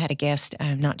 You know, I had a guest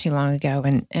not too long ago,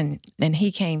 and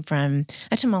he came from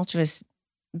a tumultuous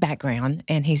background,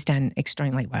 and he's done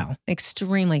extremely well.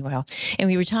 And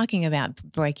we were talking about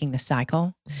breaking the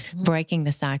cycle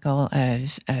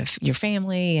of your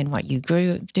family and what you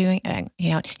grew up doing. And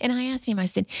I asked him, I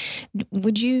said,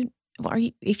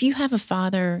 if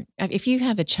you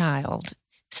have a child,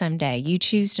 someday you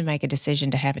choose to make a decision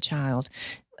to have a child,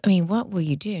 I mean, what will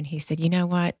you do? And he said, you know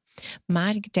what?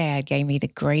 My dad gave me the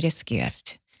greatest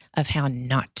gift of how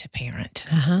not to parent.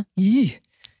 Yeah.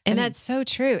 And that's so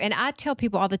true. And I tell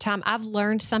people all the time, I've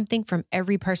learned something from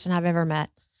every person I've ever met.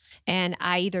 And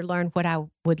I either learned what I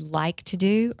would like to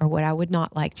do or what I would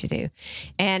not like to do.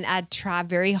 And I try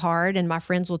very hard. And my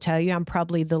friends will tell you I'm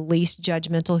probably the least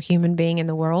judgmental human being in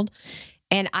the world.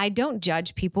 And I don't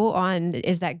judge people on,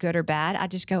 is that good or bad? I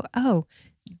just go, oh,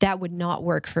 that would not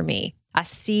work for me. I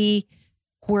see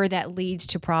where that leads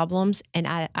to problems, and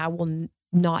I will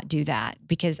not do that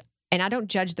and I don't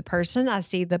judge the person. I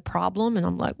see the problem and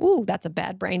I'm like, ooh, that's a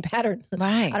bad brain pattern.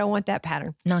 Right. I don't want that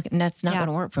pattern. That's not going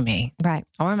to work for me. Right.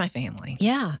 Or my family.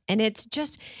 Yeah. And it's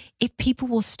just, if people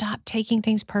will stop taking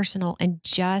things personal and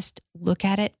just look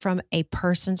at it from a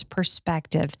person's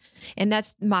perspective. And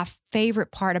that's my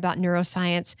favorite part about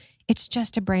neuroscience. It's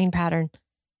just a brain pattern.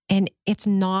 And it's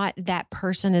not that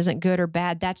person isn't good or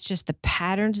bad. That's just the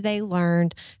patterns they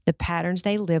learned, the patterns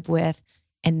they live with.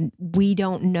 And we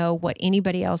don't know what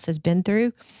anybody else has been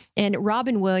through. And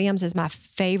Robin Williams is my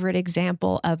favorite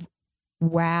example of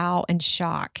wow and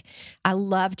shock. I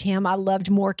loved him. I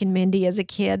loved Mork and Mindy as a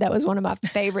kid. That was one of my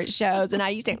favorite shows. And I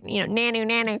used to,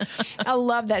 Nanu. I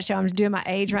love that show. I'm doing my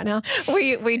age right now.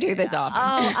 We do this often.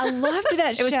 Oh, I loved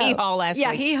that show. It was Hee Haw last week.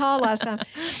 Yeah, Hee Haw last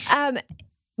time.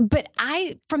 But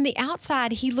from the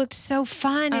outside, he looked so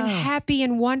fun and happy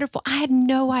and wonderful. I had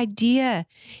no idea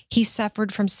he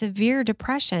suffered from severe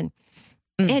depression.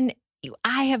 And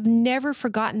I have never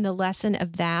forgotten the lesson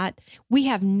of that. We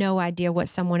have no idea what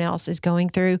someone else is going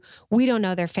through. We don't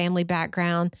know their family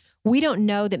background. We don't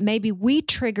know that maybe we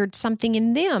triggered something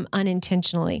in them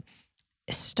unintentionally.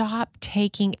 Stop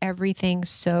taking everything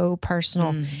so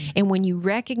personal. And when you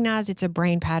recognize it's a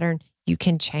brain pattern, you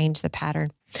can change the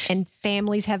pattern. And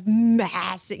families have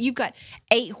you've got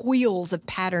 8 wheels of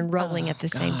pattern rolling at the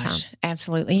same time.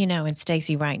 Absolutely. And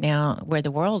Stacey, right now, where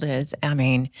the world is, I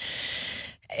mean,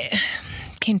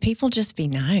 can people just be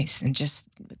nice and just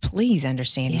please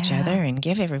understand each other and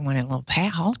give everyone a little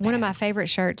pat? One of my favorite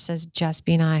shirts says, just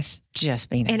be nice. Just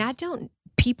be nice. And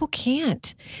people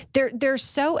can't. They're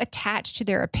so attached to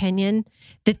their opinion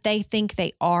that they think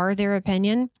they are their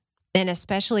opinion. And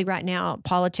especially right now,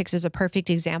 politics is a perfect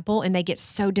example. And they get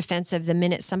so defensive the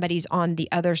minute somebody's on the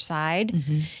other side.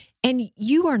 And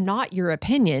you are not your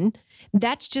opinion.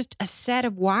 That's just a set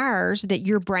of wires that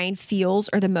your brain feels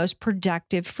are the most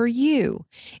productive for you.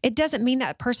 It doesn't mean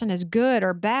that person is good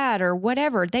or bad or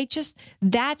whatever.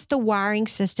 That's the wiring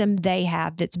system they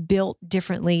have that's built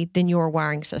differently than your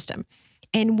wiring system.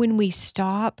 And when we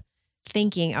stop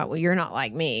thinking, oh, well, you're not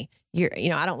like me.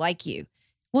 I don't like you.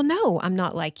 Well, no, I'm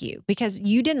not like you because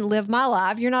you didn't live my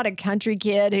life. You're not a country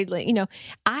kid who,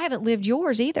 I haven't lived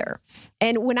yours either.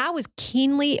 And when I was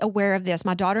keenly aware of this,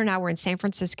 my daughter and I were in San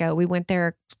Francisco. We went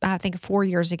there, I think 4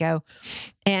 years ago,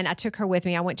 and I took her with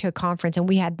me. I went to a conference and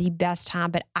we had the best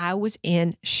time, but I was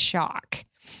in shock.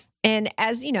 And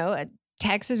as a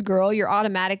Texas girl, you're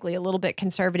automatically a little bit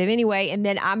conservative anyway. And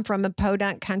then I'm from a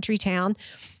podunk country town,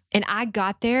 and I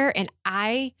got there and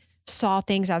I saw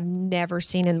things I've never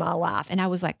seen in my life. And I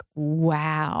was like,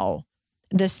 wow,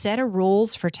 the set of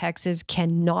rules for Texas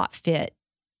cannot fit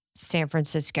San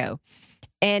Francisco.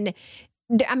 And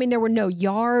there were no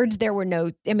yards.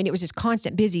 It was just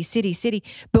constant busy city.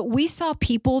 But we saw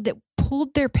people that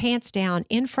pulled their pants down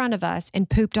in front of us and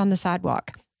pooped on the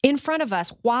sidewalk in front of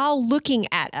us while looking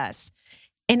at us.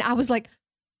 And I was like,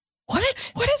 what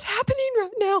is happening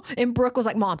right now? And Brooke was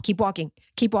like, Mom, keep walking.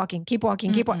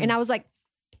 And I was like,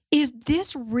 is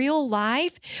this real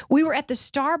life? We were at the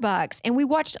Starbucks and we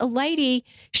watched a lady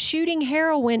shooting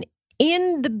heroin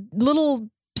in the little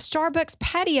Starbucks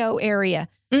patio area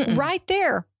right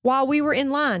there while we were in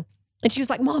line. And she was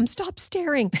like, Mom, stop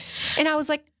staring. And I was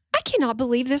like, I cannot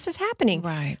believe this is happening.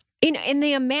 Right. In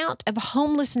the amount of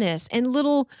homelessness and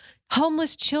little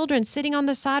homeless children sitting on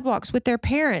the sidewalks with their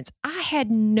parents, I had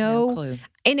no clue.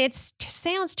 And it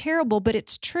sounds terrible, but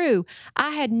it's true.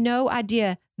 I had no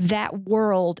idea that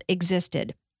world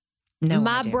existed.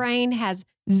 My brain has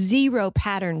zero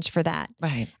patterns for that.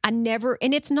 Right. And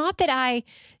it's not that I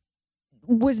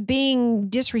was being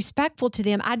disrespectful to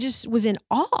them. I just was in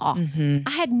awe. Mm-hmm. I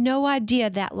had no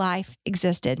idea that life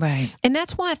existed. Right. And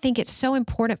that's why I think it's so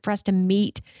important for us to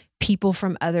meet people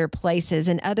from other places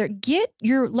and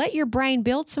let your brain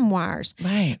build some wires.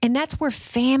 Right. And that's where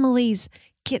families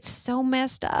get so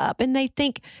messed up and they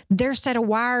think their set of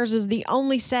wires is the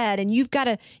only set. And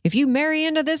if you marry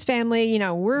into this family,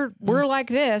 we're like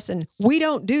this and we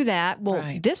don't do that. Well,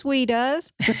 right. This we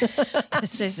does.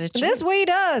 This we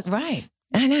does. Right.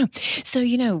 I know. So,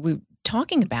 we're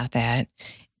talking about that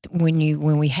when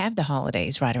we have the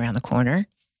holidays right around the corner,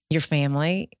 your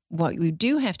family, what you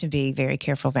do have to be very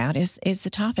careful about is the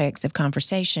topics of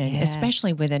conversation, Yes.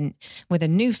 especially with a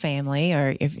new family,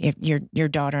 or if your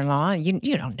daughter-in-law,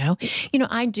 you don't know.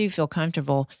 I do feel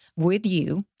comfortable with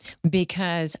you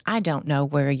because I don't know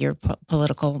where your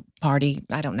political party,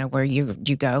 I don't know where you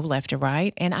go, left or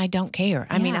right, and I don't care.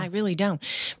 I mean, I really don't.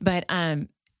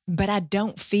 But I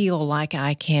don't feel like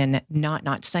I can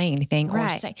not say anything or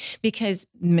Right. say, because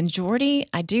majority,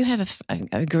 I do have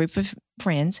a group of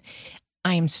friends.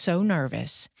 I am so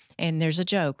nervous. And there's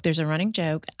a running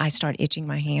joke. I start itching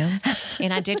my hands.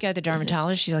 And I did go to the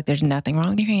dermatologist. She's like, there's nothing wrong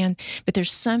with your hand, but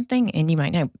there's something, and you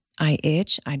might know, I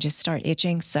itch. I just start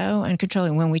itching so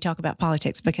uncontrollably when we talk about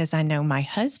politics, because I know my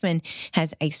husband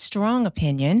has a strong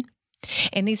opinion.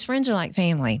 And these friends are like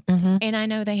family. Mm-hmm. And I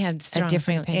know they have a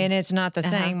different opinion. and it's not the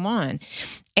same one.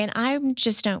 And I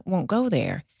just won't go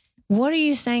there. What are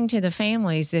you saying to the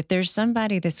families that there's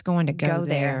somebody that's going to go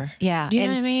there? Yeah. Do you know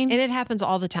what I mean? And it happens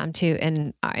all the time too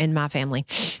in my family.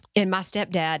 And my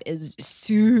stepdad is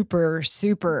super,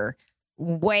 super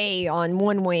way on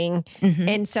one wing. Mm-hmm.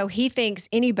 And so he thinks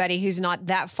anybody who's not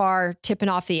that far tipping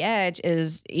off the edge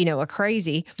is, a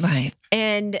crazy. Right.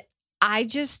 And I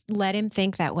just let him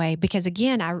think that way because,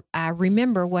 again, I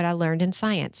remember what I learned in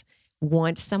science.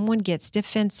 Once someone gets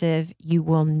defensive, you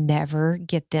will never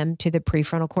get them to the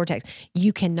prefrontal cortex.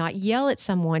 You cannot yell at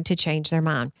someone to change their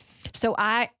mind. So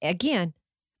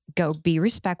go be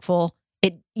respectful.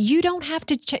 You don't have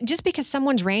to, just because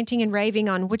someone's ranting and raving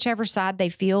on whichever side they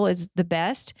feel is the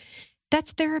best,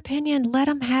 that's their opinion. Let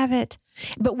them have it.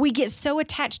 But we get so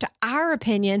attached to our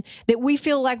opinion that we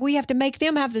feel like we have to make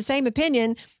them have the same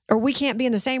opinion or we can't be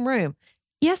in the same room.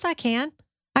 Yes, I can.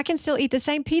 I can still eat the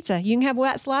same pizza. You can have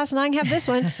that slice and I can have this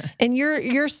one. And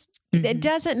it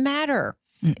doesn't matter.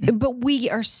 Mm-mm. But we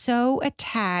are so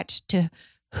attached to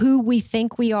who we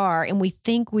think we are, and we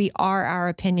think we are our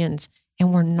opinions,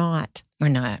 and we're not. We're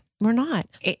not. We're not.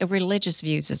 Religious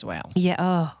views as well. Yeah.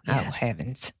 Oh, yes. Oh,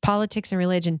 heavens. Politics and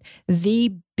religion,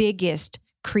 the biggest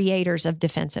creators of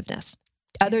defensiveness,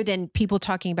 other than people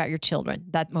talking about your children.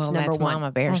 That's number one.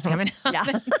 Mama Bear's coming up.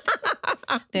 Yeah.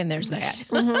 Then there's that.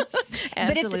 Mhm.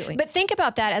 Absolutely. But think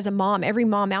about that as a mom. Every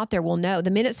mom out there will know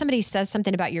the minute somebody says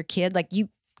something about your kid, like you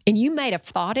may have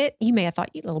thought, you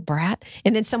little brat.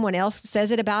 And then someone else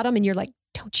says it about them and you're like,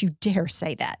 don't you dare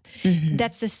say that. Mm-hmm.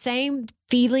 That's the same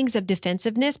feelings of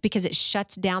defensiveness because it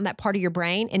shuts down that part of your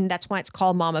brain. And that's why it's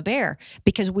called Mama Bear,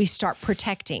 because we start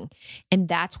protecting. And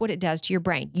that's what it does to your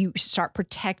brain. You start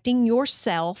protecting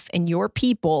yourself and your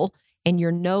people, and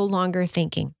you're no longer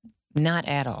thinking. Not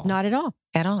at all. Not at all.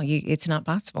 At all. It's not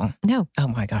possible. No. Oh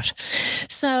my gosh.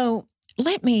 So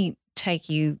let me take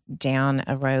you down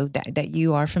a road that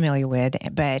you are familiar with,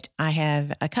 but I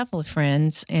have a couple of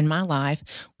friends in my life,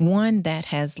 one that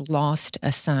has lost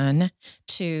a son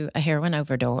to a heroin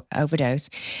overdose.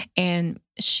 And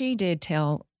she did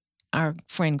tell our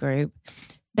friend group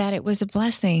that it was a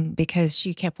blessing because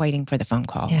she kept waiting for the phone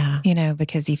call,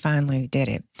 because he finally did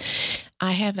it.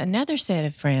 I have another set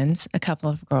of friends, a couple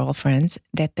of girlfriends,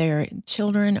 that their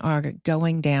children are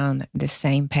going down the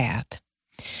same path.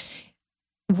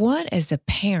 What, as a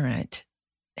parent,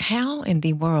 how in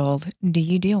the world do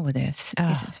you deal with this?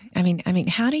 I mean,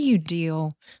 how do you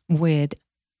deal with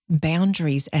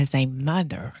boundaries as a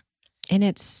mother? And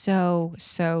it's so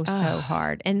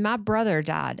hard. And my brother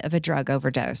died of a drug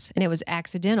overdose, and it was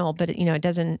accidental, but it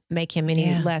doesn't make him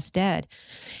any less dead.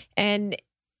 And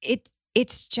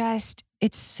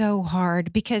it's so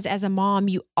hard because as a mom,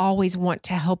 you always want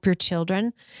to help your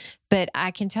children. But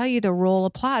I can tell you the rule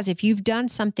applies. If you've done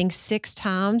something 6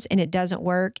 times and it doesn't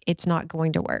work, it's not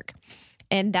going to work.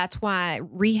 And that's why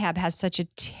rehab has such a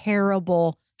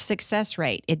terrible success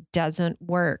rate. It doesn't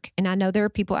work. And I know there are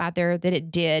people out there that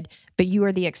it did, but you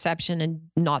are the exception and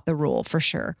not the rule for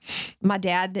sure. My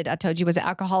dad, that I told you was an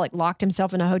alcoholic, locked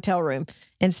himself in a hotel room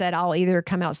and said, I'll either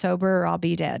come out sober or I'll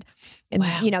be dead. And,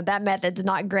 Wow. that method's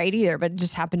not great either, but it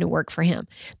just happened to work for him.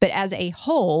 But as a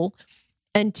whole,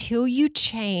 until you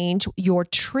change your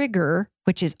trigger,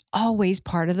 which is always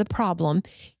part of the problem,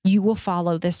 you will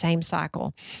follow the same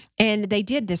cycle. And they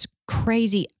did this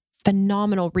crazy,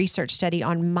 phenomenal research study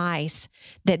on mice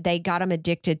that they got them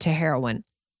addicted to heroin.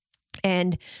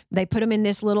 And they put them in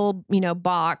this little,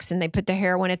 box, and they put the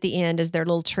heroin at the end as their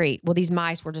little treat. Well, these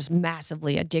mice were just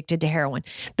massively addicted to heroin,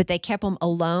 but they kept them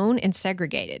alone and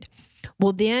segregated.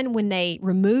 Well, then when they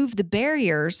removed the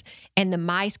barriers and the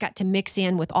mice got to mix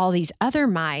in with all these other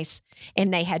mice,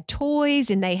 and they had toys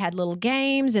and they had little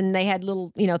games and they had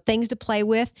little, things to play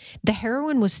with, the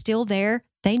heroin was still there.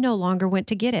 They no longer went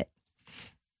to get it.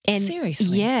 And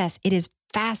Seriously? yes, it is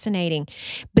fascinating.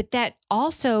 But that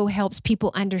also helps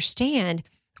people understand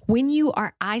when you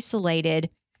are isolated,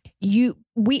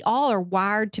 we all are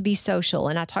wired to be social.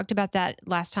 And I talked about that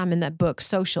last time in that book,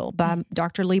 Social, by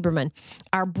Dr. Lieberman.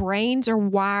 Our brains are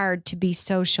wired to be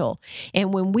social.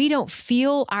 And when we don't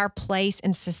feel our place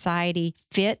in society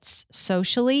fits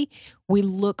socially, we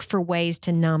look for ways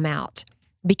to numb out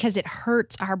because it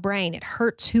hurts our brain. It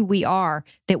hurts who we are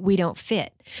that we don't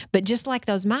fit. But just like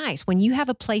those mice, when you have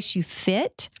a place you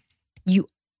fit, you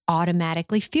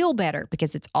automatically feel better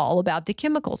because it's all about the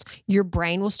chemicals. Your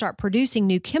brain will start producing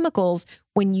new chemicals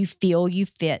when you feel you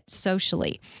fit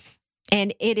socially.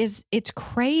 And it's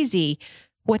crazy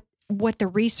what the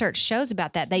research shows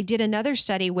about that. They did another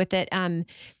study with it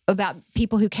about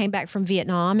people who came back from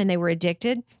Vietnam and they were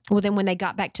addicted. Well, then when they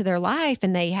got back to their life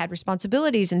and they had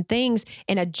responsibilities and things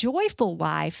and a joyful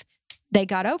life, they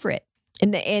got over it.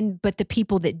 But the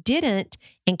people that didn't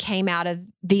and came out of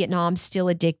Vietnam still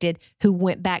addicted, who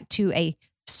went back to a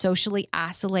socially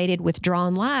isolated,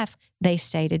 withdrawn life, they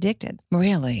stayed addicted.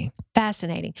 Really?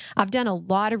 Fascinating. I've done a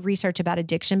lot of research about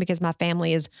addiction because my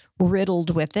family is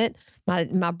riddled with it.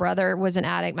 My brother was an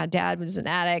addict. My dad was an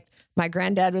addict. My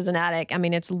granddad was an addict. I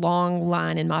mean, it's a long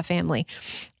line in my family.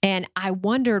 And I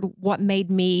wondered what made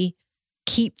me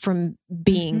keep from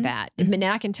being that. And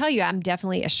I can tell you, I'm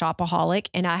definitely a shopaholic,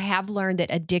 and I have learned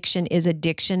that addiction is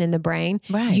addiction in the brain.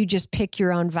 Right. You just pick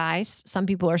your own vice. Some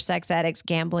people are sex addicts,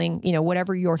 gambling,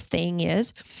 whatever your thing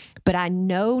is. But I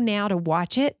know now to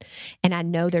watch it, and I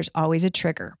know there's always a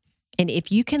trigger. And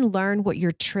if you can learn what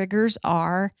your triggers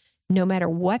are, no matter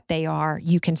what they are,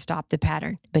 you can stop the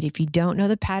pattern. But if you don't know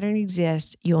the pattern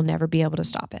exists, you'll never be able to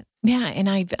stop it. Yeah, and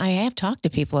I have talked to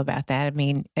people about that. I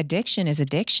mean, addiction is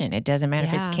addiction. It doesn't matter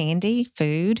if it's candy,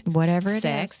 food, whatever it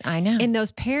sex. is. I know. And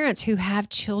those parents who have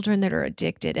children that are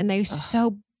addicted and they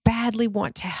so badly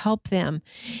want to help them.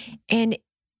 And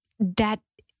that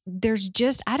there's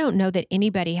just, I don't know that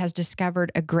anybody has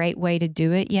discovered a great way to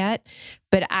do it yet,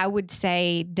 but I would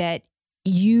say that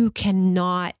you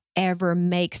cannot ever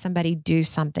make somebody do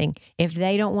something. If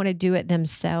they don't want to do it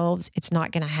themselves, it's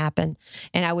not going to happen.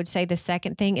 And I would say the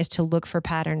second thing is to look for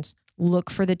patterns. Look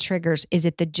for the triggers. Is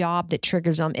it the job that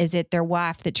triggers them? Is it their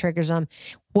wife that triggers them?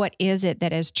 What is it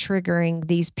that is triggering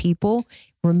these people?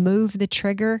 Remove the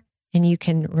trigger and you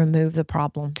can remove the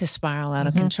problem. To spiral out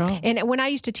of control. And when I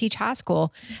used to teach high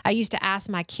school, I used to ask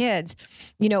my kids,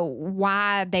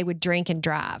 why they would drink and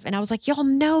drive. And I was like, y'all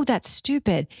know that's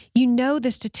stupid. The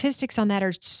statistics on that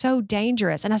are so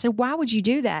dangerous. And I said, why would you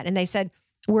do that? And they said,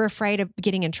 we're afraid of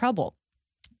getting in trouble.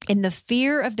 And the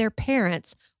fear of their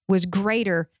parents was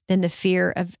greater than the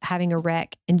fear of having a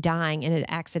wreck and dying in an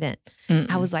accident.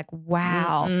 I was like,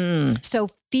 wow. So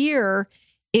fear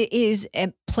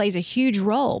it plays a huge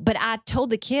role. But I told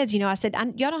the kids, I said,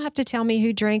 y'all don't have to tell me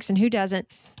who drinks and who doesn't,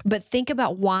 but think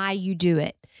about why you do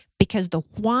it, because the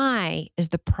why is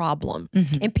the problem.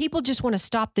 And people just want to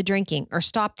stop the drinking or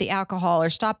stop the alcohol or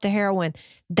stop the heroin.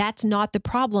 That's not the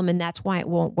problem. And that's why it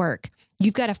won't work.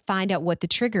 You've got to find out what the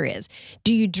trigger is.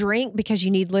 Do you drink because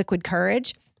you need liquid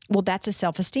courage? Well, that's a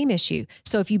self-esteem issue.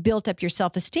 So if you built up your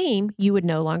self-esteem, you would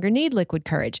no longer need liquid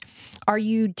courage. Are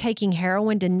you taking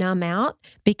heroin to numb out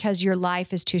because your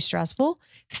life is too stressful?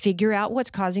 Figure out what's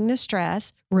causing the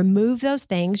stress. Remove those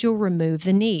things. You'll remove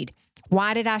the need.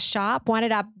 Why did I shop? Why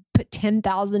did I put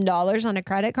 $10,000 on a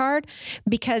credit card?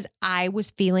 Because I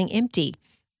was feeling empty,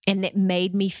 and it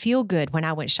made me feel good when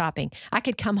I went shopping. I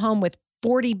could come home with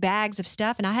 40 bags of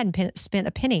stuff and I hadn't spent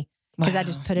a penny. Because I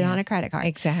just put it on a credit card.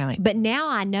 Exactly. But now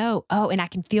I know, and I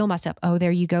can feel myself,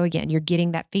 there you go again. You're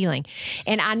getting that feeling.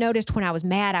 And I noticed when I was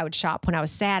mad, I would shop. When I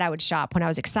was sad, I would shop. When I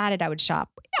was excited, I would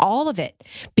shop. All of it.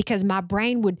 Because my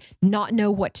brain would not know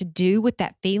what to do with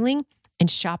that feeling. And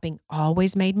shopping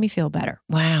always made me feel better.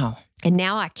 Wow. And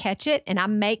now I catch it and I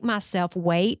make myself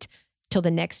wait till the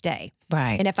next day.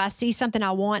 Right. And if I see something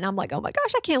I want and I'm like, oh my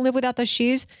gosh, I can't live without those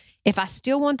shoes. If I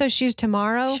still want those shoes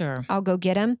tomorrow, Sure. I'll go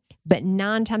get them. But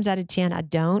 9 times out of 10, I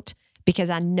don't, because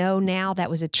I know now that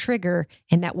was a trigger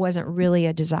and that wasn't really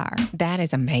a desire. That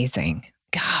is amazing.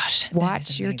 Gosh. that is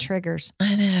Watch your amazing. triggers.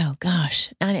 I know,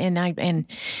 gosh, and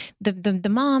the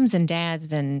moms and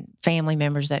dads and family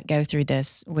members that go through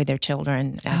this with their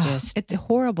children, It's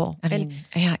horrible. I mean,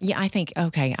 yeah, I think,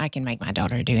 okay, I can make my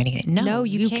daughter do anything. No,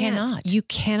 you can't. cannot. You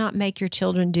cannot make your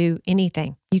children do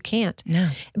anything. You can't. No,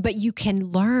 But you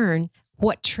can learn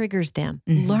what triggers them.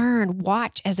 Mhm. Learn,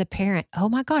 watch as a parent. Oh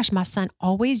my gosh, my son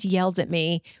always yells at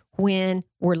me when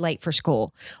we're late for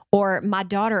school, or my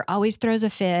daughter always throws a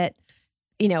fit,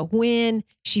 when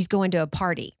she's going to a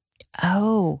party.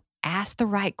 Oh, ask the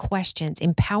right questions.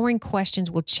 Empowering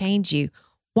questions will change you.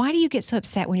 Why do you get so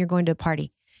upset when you're going to a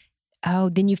party? Oh,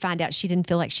 then you find out she didn't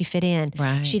feel like she fit in.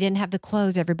 right. She didn't have the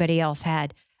clothes everybody else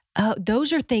had. Oh,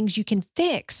 those are things you can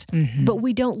fix, Mhm. but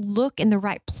we don't look in the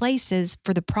right places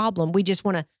for the problem. We just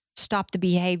want to stop the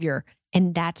behavior.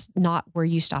 And that's not where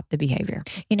you stop the behavior.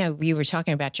 You were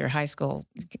talking about your high school.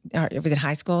 Was it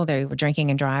high school? They were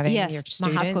drinking and driving. Yes, Your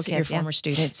my high school students, your kids, yeah. former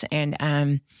students, and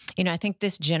I think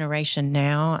this generation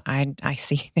now, I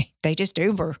see they just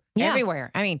Uber Yeah.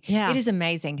 everywhere. I mean, Yeah. it is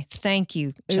amazing. Thank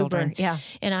you, children. Uber, yeah.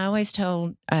 And I always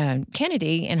told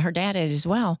Kennedy and her dad as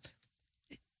well.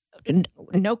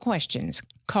 No questions.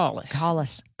 Call us. Call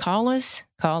us. Call us.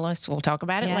 Call us. We'll talk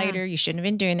about it Yeah. later. You shouldn't have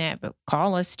been doing that, but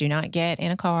call us. Do not get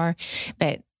in a car.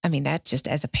 But I mean, that just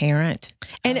as a parent.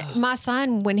 And my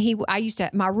son,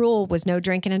 my rule was no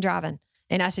drinking and driving.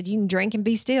 And I said, you can drink and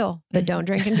be still, but don't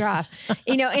drink and drive.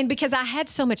 And because I had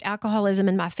so much alcoholism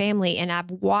in my family and I've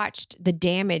watched the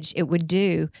damage it would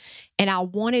do. And I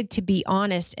wanted to be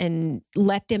honest and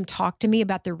let them talk to me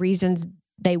about the reasons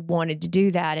they wanted to do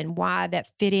that and why that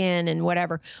fit in and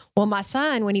whatever. Well, my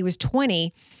son, when he was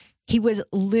 20, he was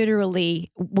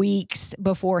literally weeks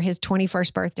before his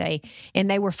 21st birthday, and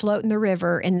they were floating the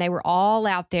river and they were all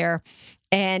out there,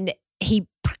 and he,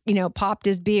 popped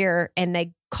his beer and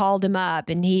they called him up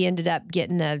and he ended up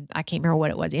getting I can't remember what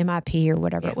it was, MIP or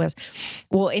whatever it was.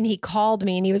 Well, and he called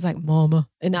me and he was like, Mama.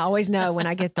 And I always know when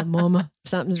I get the mama,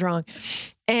 something's wrong.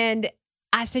 And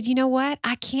I said, you know what?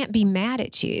 I can't be mad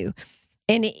at you.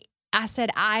 And I said,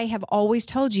 I have always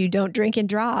told you don't drink and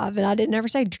drive. And I didn't ever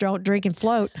say don't drink and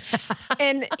float.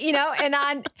 And,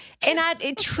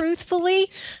 truthfully,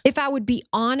 if I would be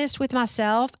honest with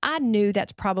myself, I knew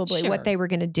that's probably Sure. what they were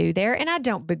going to do there. And I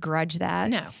don't begrudge that.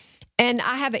 No. And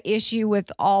I have an issue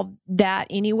with all that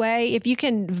anyway. If you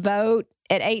can vote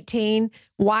at 18,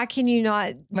 why can you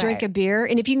not drink Right. a beer?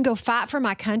 And if you can go fight for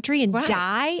my country and Right.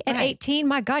 die at Right. 18,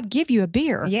 my God, give you a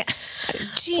beer. Yeah.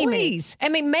 Jiminy. Please. I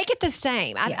mean, make it the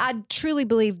same. Yeah. I truly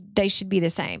believe they should be the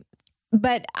same.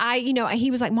 But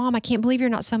he was like, Mom, I can't believe you're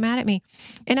not so mad at me.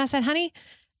 And I said, honey,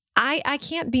 I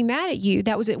can't be mad at you.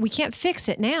 That was it. We can't fix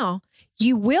it now.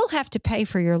 You will have to pay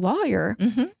for your lawyer.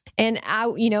 Mm-hmm. And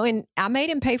I made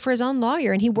him pay for his own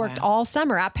lawyer, and he worked Wow. all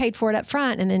summer. I paid for it up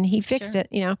front, and then he fixed Sure.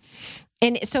 it,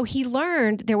 And so he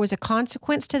learned there was a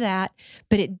consequence to that,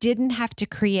 but it didn't have to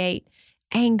create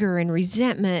anger and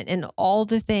resentment and all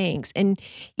the things. And,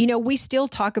 we still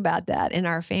talk about that in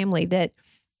our family, that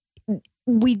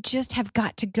we just have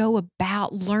got to go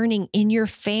about learning in your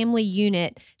family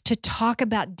unit to talk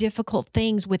about difficult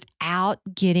things without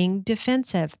getting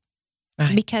defensive.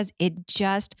 Right. Because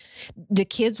the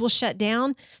kids will shut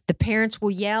down, the parents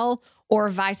will yell, or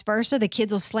vice versa. The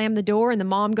kids will slam the door and the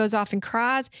mom goes off and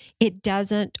cries. It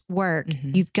doesn't work.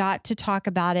 Mhm. You've got to talk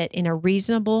about it in a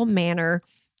reasonable manner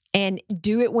and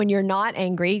do it when you're not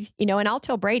angry. And I'll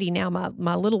tell Brady now,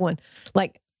 my little one,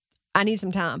 like, I need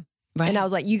some time. Right. And I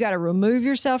was like, you got to remove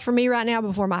yourself from me right now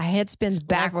before my head spins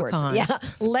backwards. Leprechaun. Yeah.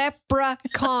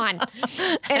 Leprechaun.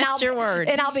 That's your word.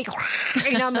 And I'll be,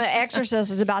 the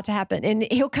exorcist is about to happen. And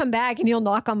he'll come back and he'll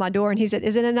knock on my door and he said,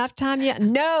 is it enough time yet?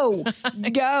 No,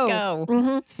 go. Go.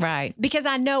 Mhm. Right. Because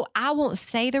I know I won't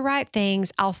say the right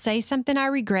things. I'll say something I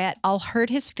regret. I'll hurt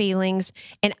his feelings,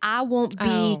 and I won't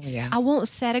I won't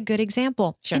set a good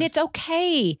example. Sure. And it's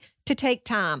okay to take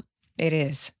time. It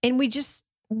is. And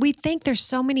we think there's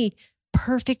so many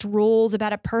perfect rules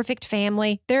about a perfect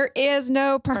family. There is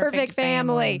no perfect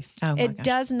family. Oh my It gosh.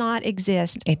 does not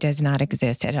exist. It does not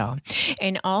exist at all.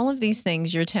 And all of these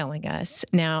things you're telling us.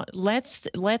 Now, let's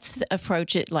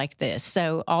approach it like this.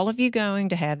 So all of you going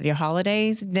to have your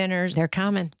holidays, dinners, They're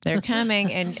coming. they're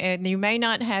coming, and you may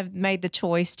not have made the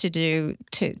choice to do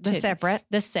The separate.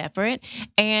 the separate.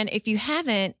 And if you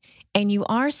haven't, and you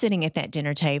are sitting at that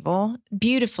dinner table,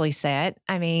 beautifully set.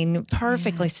 I mean,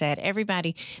 perfectly Yes. set.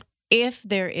 Everybody, if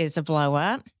there is a blow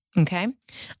up, okay,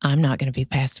 I'm not going to be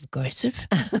passive aggressive.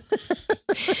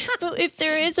 But if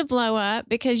there is a blow up,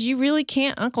 because you really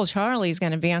can't, Uncle Charlie's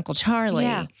going to be Uncle Charlie.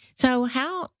 Yeah. So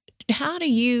how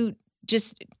do you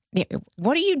just,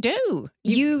 what do?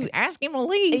 You ask him to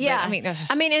leave. Yeah. But,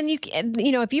 I mean, and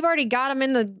if you've already got them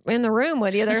in the room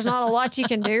with you, there's not a lot you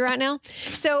can do right now.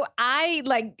 So I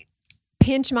like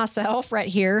pinch myself right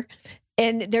here,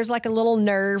 and there's like a little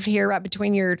nerve here right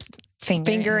between your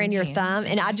finger and your thumb,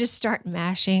 and I just start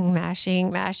mashing,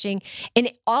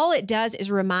 and all it does is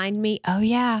remind me, oh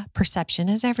yeah, perception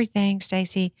is everything,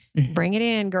 Stacey. Bring it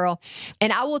in, girl.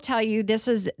 And I will tell you, this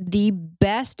is the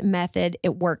best method.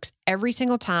 It works every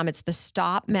single time. It's the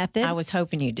stop method. I was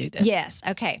hoping you'd do this. Yes.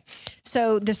 Okay.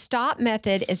 So the stop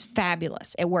method is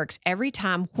fabulous. It works every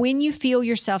time when you feel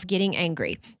yourself getting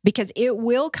angry, because it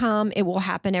will come, it will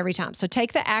happen every time. So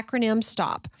take the acronym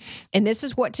STOP, and this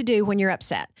is what to do when you're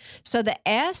upset. So the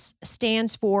S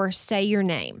stands for say your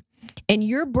name, and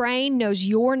your brain knows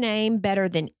your name better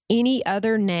than any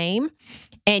other name.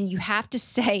 And you have to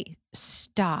say,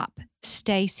 stop,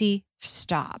 Stacey,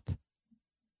 stop.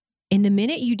 And the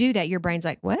minute you do that, your brain's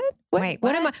like, what? Wait,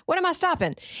 what am I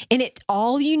stopping? And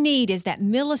all you need is that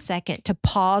millisecond to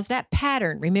pause that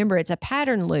pattern. Remember, it's a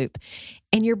pattern loop.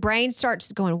 And your brain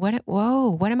starts going,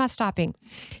 what am I stopping?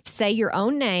 Say your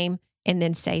own name and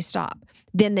then say stop.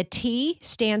 Then the T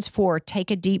stands for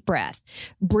take a deep breath.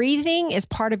 Breathing is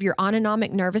part of your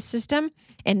autonomic nervous system,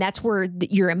 and that's where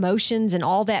your emotions and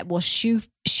all that will shoot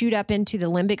up into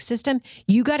the limbic system.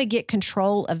 You got to get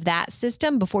control of that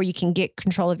system before you can get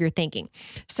control of your thinking.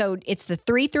 So it's the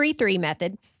 3-3-3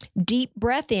 method. Deep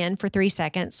breath in for 3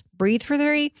 seconds, breathe for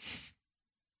 3,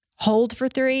 hold for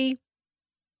 3,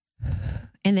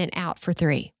 and then out for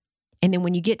 3. And then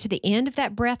when you get to the end of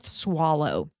that breath,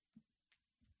 swallow.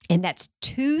 And that's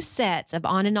 2 sets of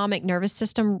autonomic nervous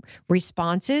system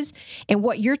responses. And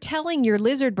what you're telling your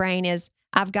lizard brain is,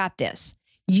 I've got this.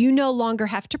 You no longer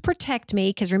have to protect me,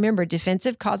 because remember,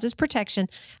 defensive causes protection.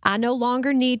 I no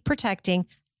longer need protecting.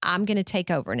 I'm going to take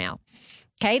over now.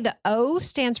 Okay. The O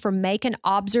stands for make an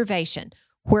observation.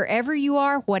 Wherever you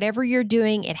are, whatever you're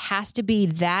doing, it has to be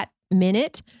that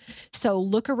minute. So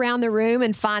look around the room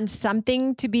and find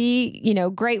something to be,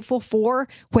 grateful for,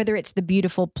 whether it's the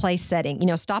beautiful place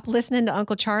setting. Stop listening to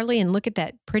Uncle Charlie and look at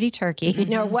that pretty turkey,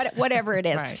 whatever it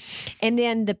is. Right. And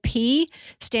then the P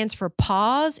stands for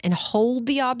pause and hold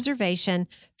the observation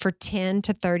for 10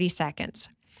 to 30 seconds.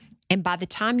 And by the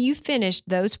time you finish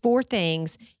those 4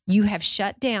 things, you have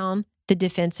shut down the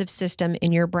defensive system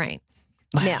in your brain.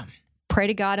 Wow. Now, pray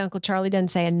to God Uncle Charlie doesn't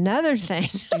say another thing.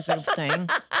 Stupid thing.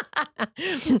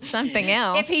 Something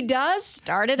else. If he does,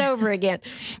 start it over again.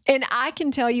 And I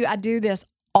can tell you, I do this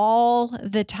all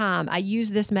the time. I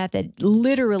use this method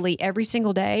literally every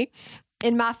single day.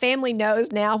 And my family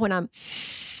knows now when I'm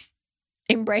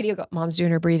in Brady will go, Mom's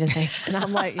doing her breathing thing. And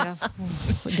I'm like, yeah,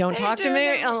 don't talk to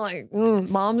me. I'm like,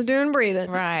 Mom's doing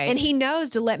breathing. Right. And he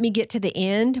knows to let me get to the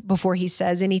end before he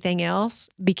says anything else,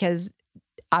 because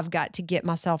I've got to get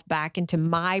myself back into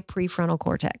my prefrontal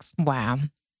cortex. Wow.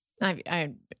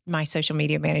 My social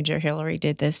media manager, Hillary,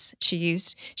 did this. She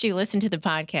listened to the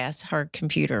podcast. Her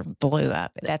computer blew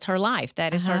up. That's her life.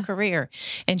 That is her career.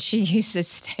 And she used the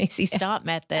Stacey Stop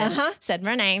method. Said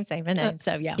my name, say my name.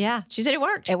 So yeah. She said it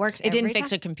worked. It works. It didn't every fix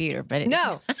time. a computer, but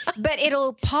No, but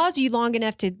it'll pause you long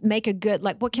enough to make a good,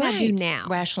 like, what can I do now?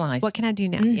 Rationalize. What can I do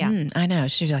now? Yeah. I know.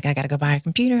 She was like, I got to go buy a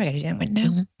computer. I got to do that.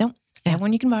 No, don't. That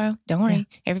one you can borrow. Don't worry.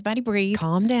 Everybody breathe.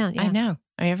 Calm down. Yeah. I know.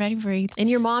 Everybody breathe. And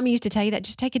your mom used to tell you that.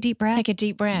 Just take a deep breath. Take a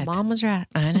deep breath. Mom was right.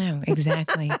 I know.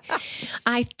 Exactly.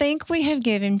 I think we have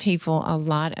given people a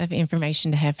lot of information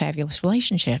to have fabulous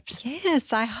relationships.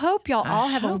 Yes. I hope y'all all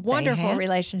have a hope they wonderful have.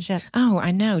 relationship. Oh,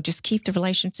 I know. Just keep the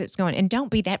relationships going and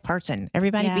don't be that person.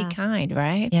 Everybody Yeah. be kind,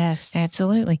 right? Yes.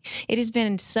 Absolutely. It has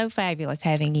been so fabulous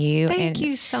having you. Thank and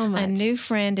you so much. A new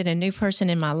friend and a new person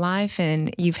in my life.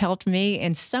 And you've helped me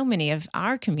and so many of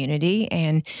our community.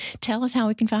 And tell us how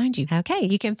we can find you. Okay.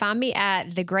 You can find me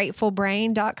at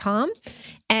thegratefulbrain.com.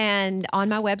 And on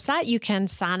my website, you can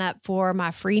sign up for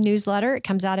my free newsletter. It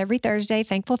comes out every Thursday,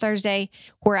 Thankful Thursday,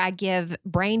 where I give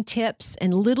brain tips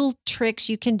and little tricks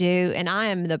you can do. And I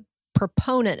am the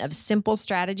proponent of simple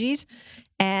strategies.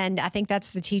 And I think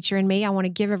that's the teacher in me. I want to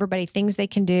give everybody things they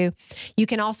can do. You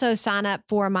can also sign up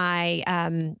for my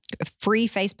free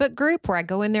Facebook group where I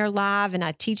go in there live and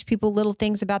I teach people little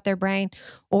things about their brain.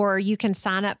 Or you can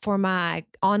sign up for my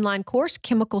online course,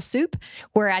 Chemical Soup,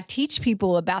 where I teach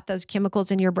people about those chemicals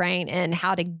in your brain and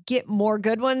how to get more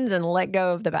good ones and let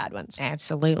go of the bad ones.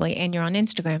 Absolutely. And you're on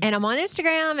Instagram. And I'm on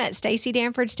Instagram at Stacey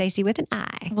Danford, Stacey with an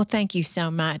I. Well, thank you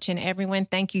so much. And everyone,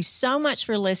 thank you so much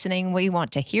for listening. We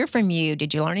want to hear from you.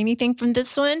 Did you learn anything from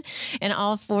this one and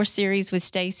all 4 series with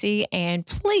Stacey? And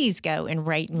please go and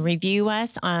rate and review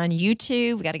us on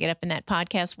YouTube. We got to get up in that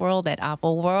podcast world, that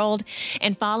Apple world.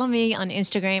 And follow me on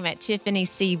Instagram at Tiffany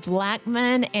C.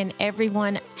 Blackman. And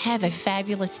everyone, have a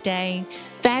fabulous day,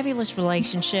 fabulous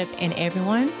relationship, and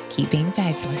everyone, keep being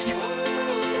fabulous.